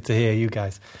interested to hear you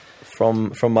guys.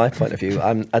 From my point of view,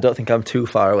 I don't think I'm too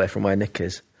far away from where Nick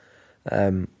is.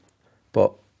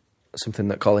 But something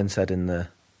that Colin said in the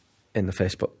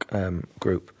Facebook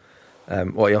group,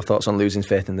 what are your thoughts on losing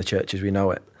faith in the church as we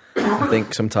know it? I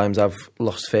think sometimes I've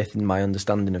lost faith in my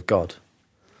understanding of God.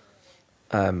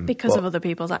 Because of other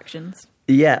people's actions?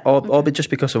 Yeah, or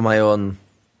just because of my own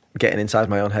getting inside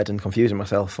my own head and confusing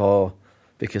myself, or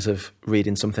because of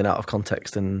reading something out of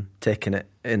context and taking it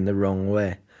in the wrong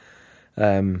way,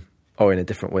 or in a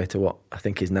different way to what I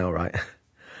think is now right.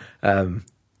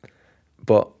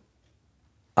 But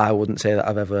I wouldn't say that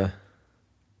I've ever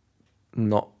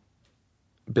not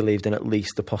believed in at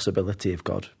least the possibility of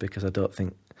God, because I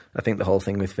think the whole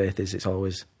thing with faith is it's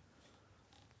always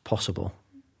possible.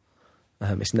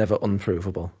 It's never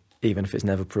unprovable, even if it's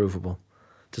never provable.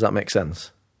 Does that make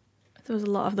sense? There was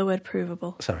a lot of the word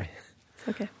provable. Sorry. It's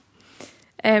okay.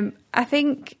 I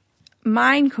think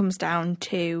mine comes down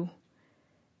to,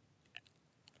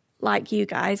 like you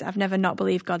guys, I've never not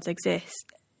believed God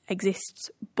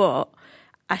exists, but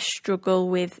I struggle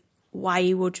with why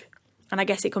he would, and I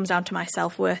guess it comes down to my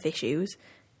self-worth issues.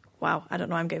 Wow, I don't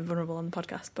know, I'm getting vulnerable on the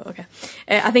podcast, but okay.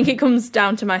 I think it comes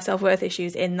down to my self-worth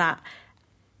issues in that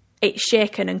it's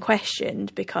shaken and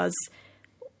questioned, because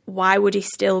why would he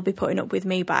still be putting up with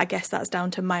me? But I guess that's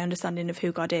down to my understanding of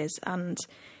who God is. And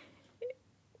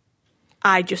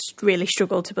I just really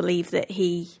struggle to believe that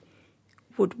he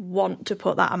would want to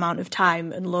put that amount of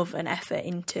time and love and effort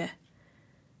into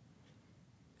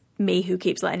me who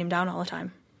keeps letting him down all the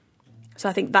time. So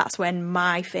I think that's when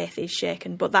my faith is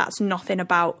shaken. But that's nothing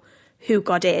about who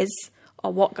God is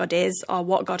or what God is or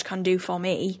what God can do for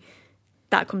me.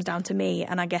 That comes down to me.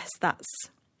 And I guess that's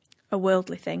a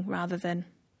worldly thing rather than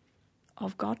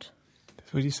of God.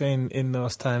 Would you say in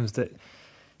those times that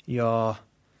you're,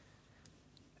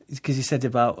 because you said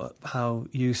about how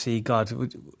you see God,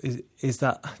 does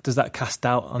that cast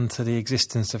doubt onto the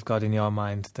existence of God in your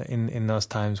mind? That in those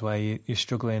times where you're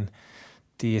struggling,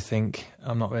 do you think,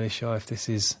 I'm not really sure if this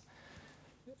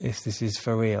is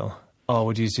for real, or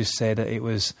would you just say that it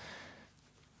was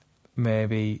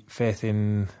maybe faith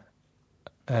in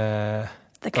the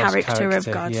God's character of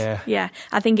God? Yeah.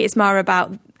 I think it's more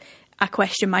about, I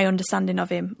question my understanding of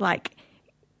him. Like,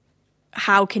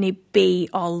 how can he be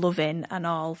all loving and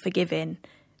all forgiving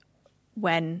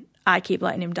when I keep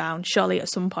letting him down? Surely at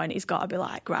some point he's got to be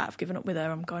like, right, I've given up with her,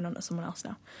 I'm going on to someone else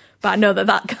now. But I know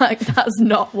that's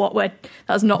not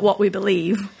what we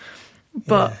believe.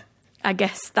 But yeah. I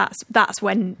guess that's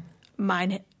when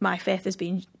my faith has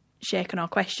been shaken or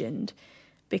questioned,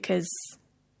 because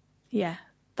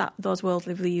those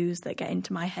worldly views that get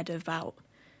into my head about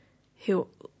who,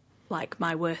 like,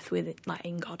 my worth with it, like,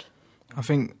 in God. I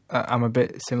think I'm a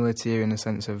bit similar to you in the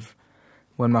sense of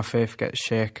when my faith gets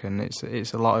shaken,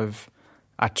 it's a lot of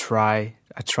I try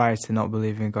to not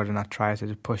believe in God, and I try to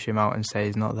just push him out and say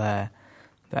he's not there.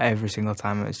 That every single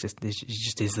time it just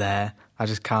is there. I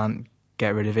just can't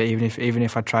get rid of it. Even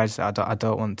if I try to say I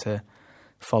don't want to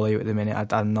follow you at the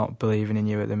minute. I'm not believing in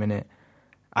you at the minute.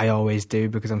 I always do,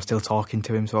 because I'm still talking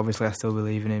to him. So obviously I still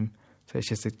believe in him. So it's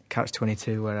just a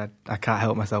catch-22 where I can't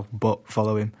help myself but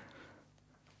follow him.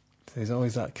 There's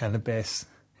always that kind of base.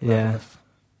 Yeah.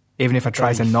 Even if I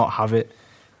try to not have it.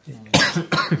 Yeah.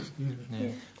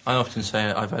 I often say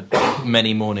I've had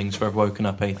many mornings where I've woken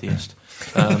up atheist.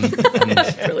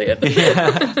 Brilliant.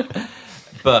 Yeah.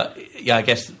 But yeah, I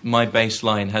guess my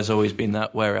baseline has always been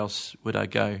that where else would I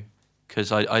go?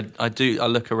 Because I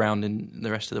look around in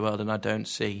the rest of the world and I don't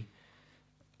see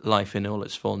life in all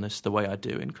its fullness the way I do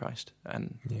in Christ.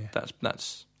 And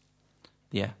that's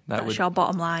your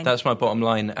bottom line. That's my bottom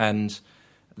line. And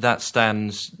that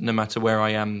stands no matter where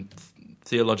I am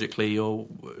theologically or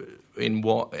in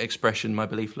what expression my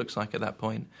belief looks like at that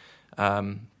point.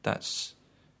 That's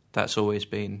always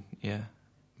been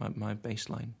my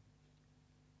baseline.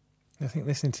 I think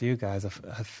listening to you guys,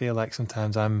 I feel like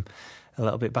sometimes I'm a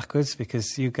little bit backwards,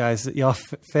 because you guys, your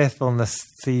faithfulness,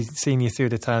 seeing you through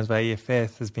the times where your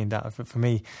faith has been doubted. For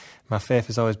me, my faith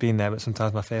has always been there, but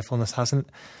sometimes my faithfulness hasn't,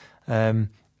 and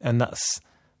that's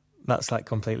like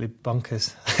completely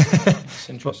bonkers. It's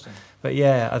interesting. But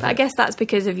yeah, I guess that's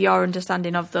because of your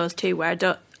understanding of those two, where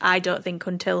I don't think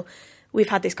until we've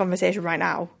had this conversation right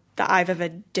now that I've ever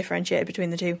differentiated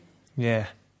between the two. Yeah.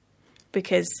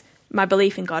 Because my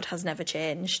belief in God has never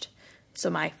changed, so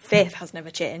my faith has never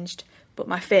changed, but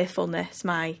my faithfulness,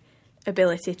 my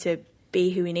ability to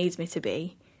be who he needs me to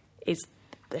be, is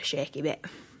the shaky bit,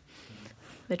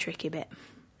 the tricky bit.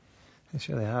 It's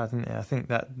really hard, isn't it? I think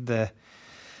that the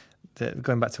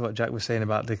going back to what Jack was saying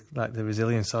about the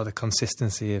resilience or the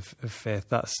consistency of faith,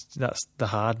 that's the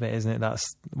hard bit, isn't it?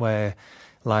 That's where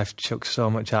life chucks so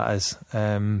much at us,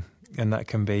 and that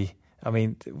can be. I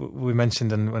mean, we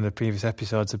mentioned in one of the previous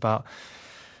episodes about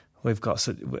we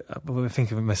were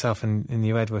thinking of myself and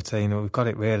you, Edward, saying, we've got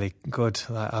it really good.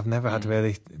 Like, I've never had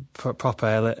really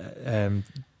proper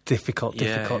difficult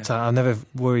time. I've never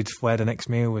worried where the next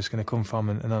meal was going to come from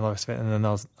and all of it. And then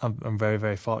I'm very,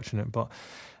 very fortunate. But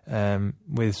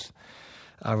with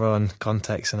our own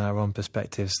context and our own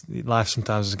perspectives, life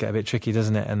sometimes does get a bit tricky,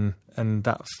 doesn't it? And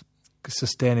that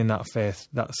sustaining that faith,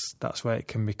 that's where it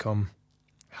can become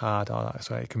hard, or that's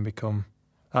where it can become.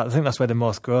 I think that's where the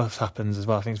most growth happens as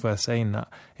well. I think it's worth saying that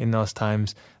in those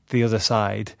times, the other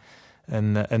side,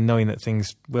 and knowing that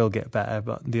things will get better,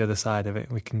 but the other side of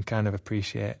it, we can kind of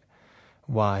appreciate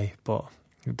why, but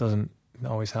it doesn't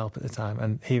always help at the time.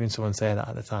 And hearing someone say that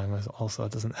at the time also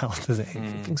doesn't help, does it?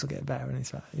 Things will get better and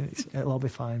it'll all be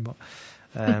fine. But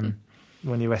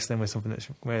when you're wrestling with something that's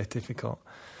very difficult,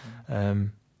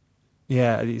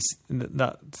 it's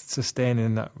that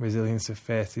sustaining that resilience of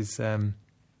faith is a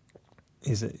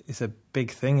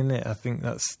big thing, isn't it? I think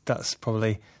that's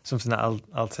probably something that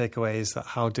I'll take away, is that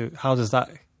how does that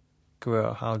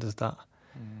grow? How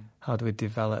do we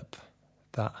develop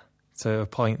that to a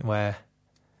point where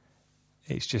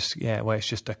it's just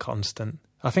a constant?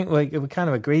 I think we kind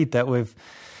of agreed that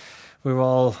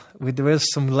there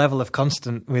is some level of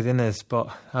constant within us, but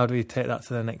how do we take that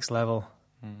to the next level?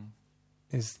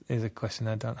 Is a question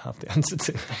I don't have the answer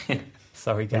to.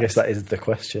 Sorry, guys. I guess that is the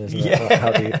question, isn't it? Like,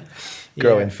 how do you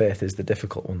grow in faith is the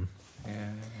difficult one.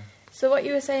 Yeah. So what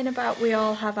you were saying about we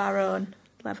all have our own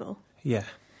level. Yeah.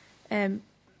 Ian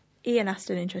asked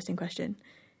an interesting question.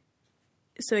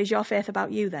 So is your faith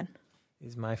about you then?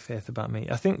 Is my faith about me?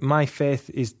 I think my faith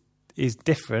is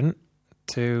different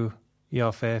to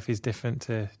your faith, is different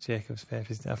to Jacob's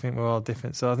faith. I think we're all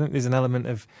different. So I think there's an element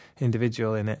of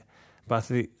individual in it. But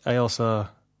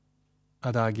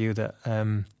I'd argue that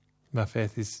my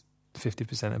faith is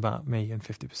 50% about me and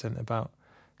 50% about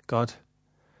God.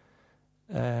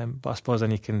 But I suppose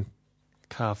then you can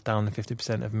carve down the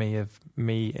 50% of me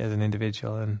as an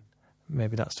individual, and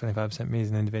maybe that's 25% me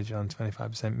as an individual and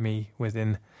 25% me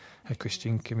within a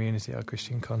Christian community or a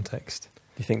Christian context. Do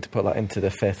you think to put that into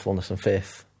the faithfulness and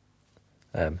faith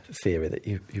theory that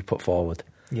you put forward?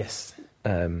 Yes.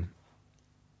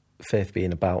 Faith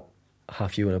being about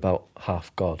half you and about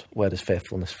half God, where does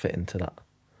faithfulness fit into that?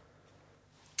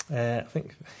 I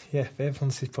think,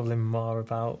 faithfulness is probably more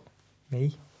about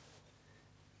me.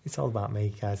 It's all about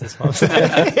me, guys. That's what I'm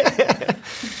saying.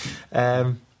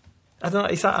 I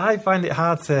don't know. I find it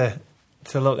hard to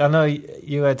look. I know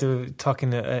you were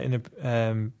talking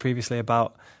previously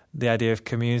about the idea of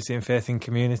community and faith in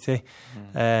community.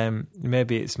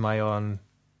 Maybe it's my own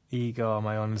ego or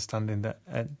my own understanding that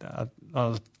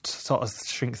I'll sort of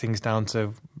shrink things down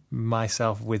to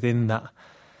myself within that.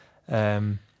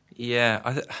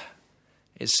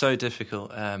 It's so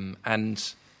difficult,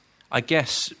 and I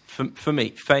guess for me,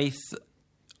 faith,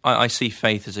 I see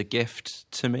faith as a gift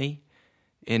to me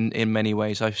in many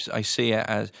ways. I see it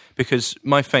as, because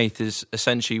my faith is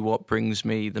essentially what brings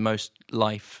me the most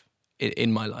life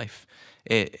in my life.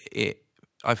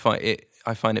 I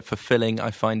find it fulfilling.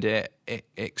 I find it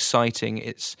exciting.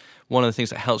 It's one of the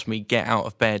things that helps me get out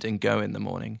of bed and go in the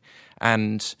morning.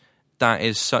 And that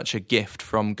is such a gift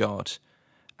from God.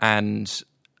 And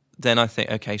then I think,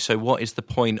 okay, so what is the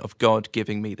point of God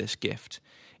giving me this gift?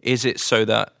 Is it so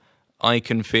that I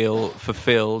can feel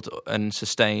fulfilled and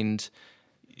sustained?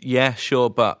 Yeah,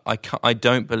 sure, but I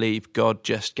don't believe God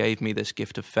just gave me this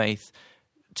gift of faith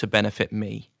to benefit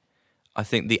me. I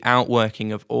think the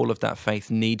outworking of all of that faith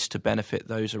needs to benefit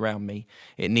those around me.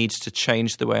 It needs to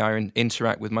change the way I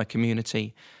interact with my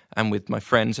community and with my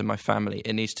friends and my family.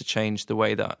 It needs to change the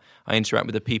way that I interact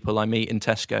with the people I meet in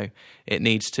Tesco. It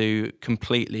needs to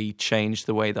completely change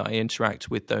the way that I interact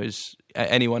with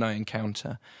anyone I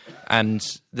encounter. And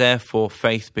therefore,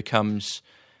 faith becomes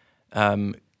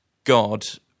God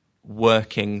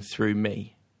working through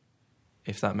me,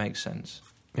 if that makes sense.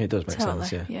 It does make Totally,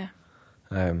 sense, yeah.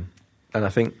 And I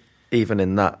think even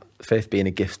in that, faith being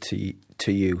a gift to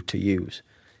you to use,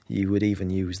 you would even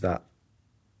use that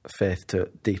faith to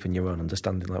deepen your own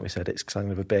understanding. Like we said, it's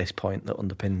kind of a base point that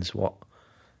underpins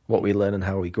what we learn and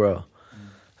how we grow.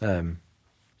 And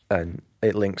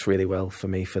it links really well for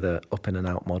me for the up in and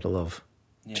out model of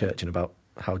church and about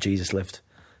how Jesus lived,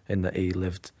 in that he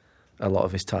lived a lot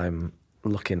of his time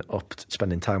looking up,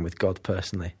 spending time with God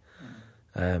personally,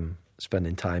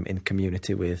 spending time in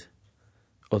community with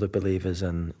other believers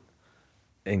and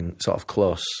in sort of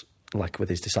close, like with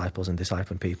his disciples and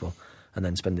discipling people, and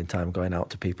then spending time going out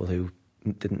to people who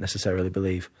didn't necessarily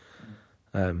believe.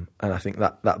 And I think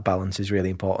that balance is really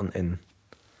important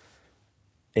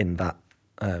in that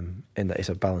it's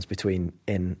a balance between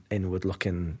inward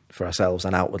looking for ourselves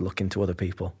and outward looking to other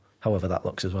people, however that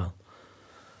looks as well.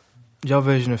 Your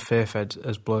version of faith, Ed,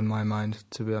 has blown my mind,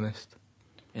 to be honest.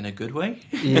 In a good way?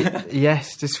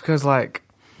 Yes, just because, like,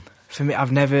 for me,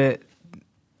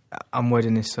 I'm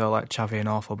wording this so, like, chavvy and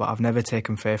awful, but I've never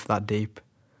taken faith that deep.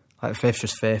 Like, faith's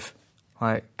just faith.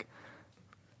 Like...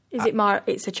 Is it more,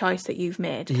 it's a choice that you've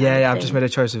made? Yeah, I've just made a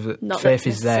choice of not faith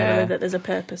is there. that there's a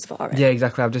purpose for it. Yeah,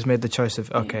 exactly. I've just made the choice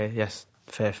of, okay, yes,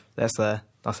 faith. That's there.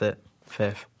 That's it.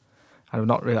 Faith. I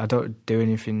don't do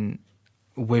anything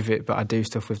with it, but I do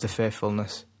stuff with the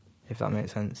faithfulness, if that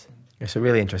makes sense. It's a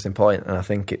really interesting point, and I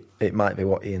think it might be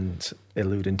what Ian's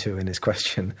alluding to in his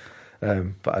question,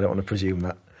 but I don't want to presume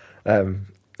that.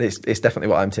 It's definitely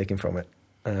what I'm taking from it.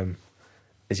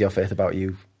 Is your faith about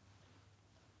you?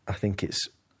 I think it's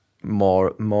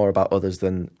more about others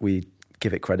than we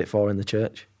give it credit for in the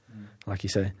church, like you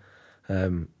say.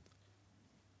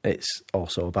 It's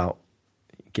also about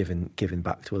giving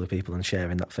back to other people and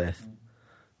sharing that faith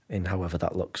in however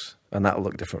that looks, and that'll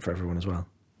look different for everyone as well.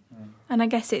 And I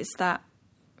guess it's that,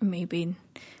 me being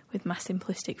with my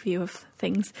simplistic view of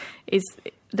things, is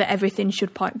that everything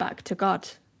should point back to God,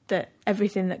 that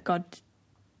everything that God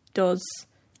does,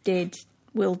 did,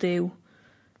 will do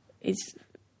is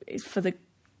for the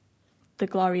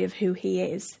glory of who he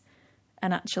is.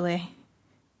 And actually,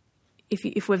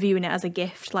 if we're viewing it as a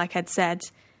gift, like Ed said,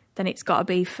 then it's got to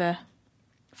be for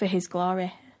his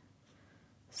glory.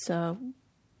 So,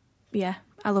 yeah,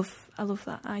 I love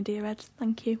that idea, Ed.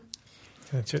 Thank you.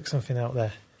 Can I chuck something out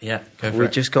there? Yeah, go for We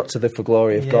it. just got to the for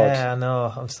glory of God. Yeah, I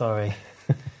know. I'm sorry.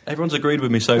 Everyone's agreed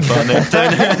with me so far, Nick.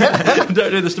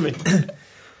 Don't do this to me.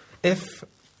 If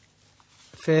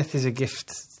faith is a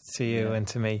gift to you and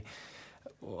to me,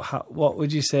 what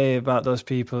would you say about those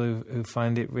people who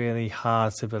find it really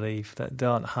hard to believe, that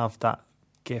don't have that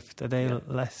gift? Are they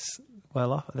less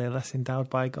well off? Are they less endowed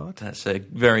by God? That's a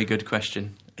very good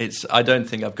question. I don't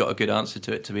think I've got a good answer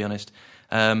to it, to be honest.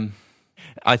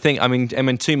 I think I'm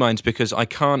in two minds, because I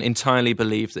can't entirely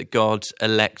believe that God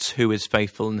elects who is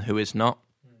faithful and who is not.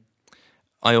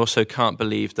 I also can't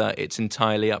believe that it's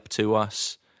entirely up to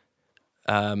us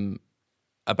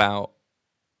about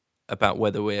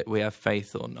whether we have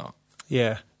faith or not.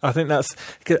 Yeah, I think that's...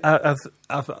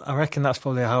 I reckon that's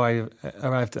probably how I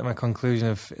arrived at my conclusion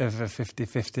of a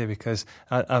 50-50, because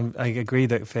I agree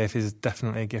that faith is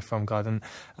definitely a gift from God, and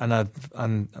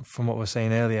from what we were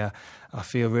saying earlier, I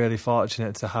feel really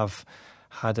fortunate to have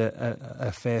had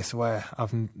a faith where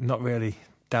I've not really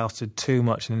doubted too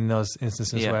much, and in those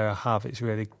instances where I have, it's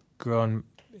really grown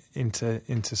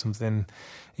into something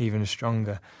even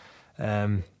stronger.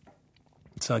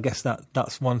 So I guess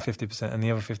that's 150%, and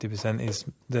the other 50% is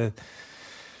the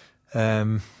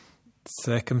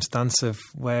circumstance of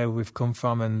where we've come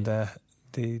from and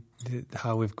the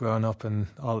how we've grown up and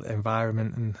all the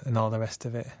environment and all the rest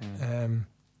of it.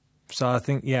 So I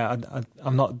think,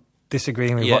 I'm not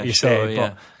disagreeing with what you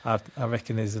say, but I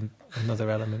reckon there's another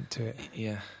element to it.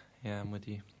 Yeah, I'm with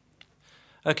you.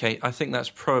 Okay, I think that's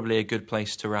probably a good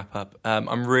place to wrap up.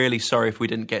 I'm really sorry if we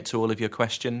didn't get to all of your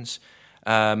questions.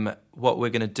 What we're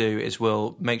going to do is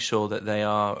we'll make sure that they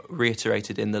are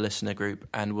reiterated in the listener group,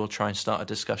 and we'll try and start a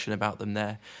discussion about them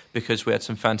there, because we had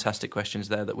some fantastic questions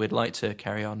there that we'd like to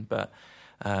carry on, but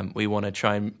we want to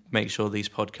try and make sure these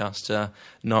podcasts are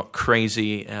not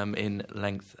crazy in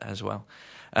length as well.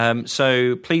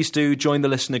 So please do join the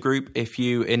listener group if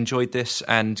you enjoyed this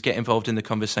and get involved in the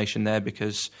conversation there,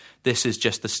 because this is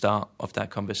just the start of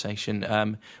that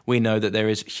conversation. We know that there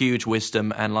is huge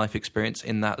wisdom and life experience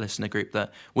in that listener group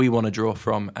that we want to draw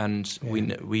from, and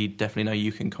we definitely know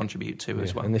you can contribute to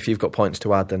as well. And if you've got points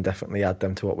to add, then definitely add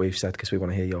them to what we've said, because we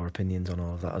want to hear your opinions on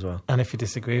all of that as well. And if you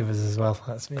disagree with us as well,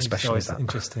 that's Especially always that.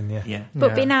 interesting. Yeah.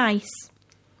 But be nice.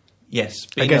 Yes,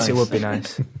 I guess it would be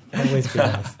nice. Always be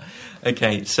nice.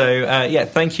 Okay, so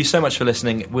thank you so much for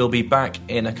listening. We'll be back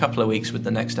in a couple of weeks with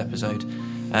the next episode.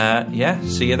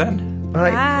 See you then.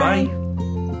 Bye. Bye. Bye.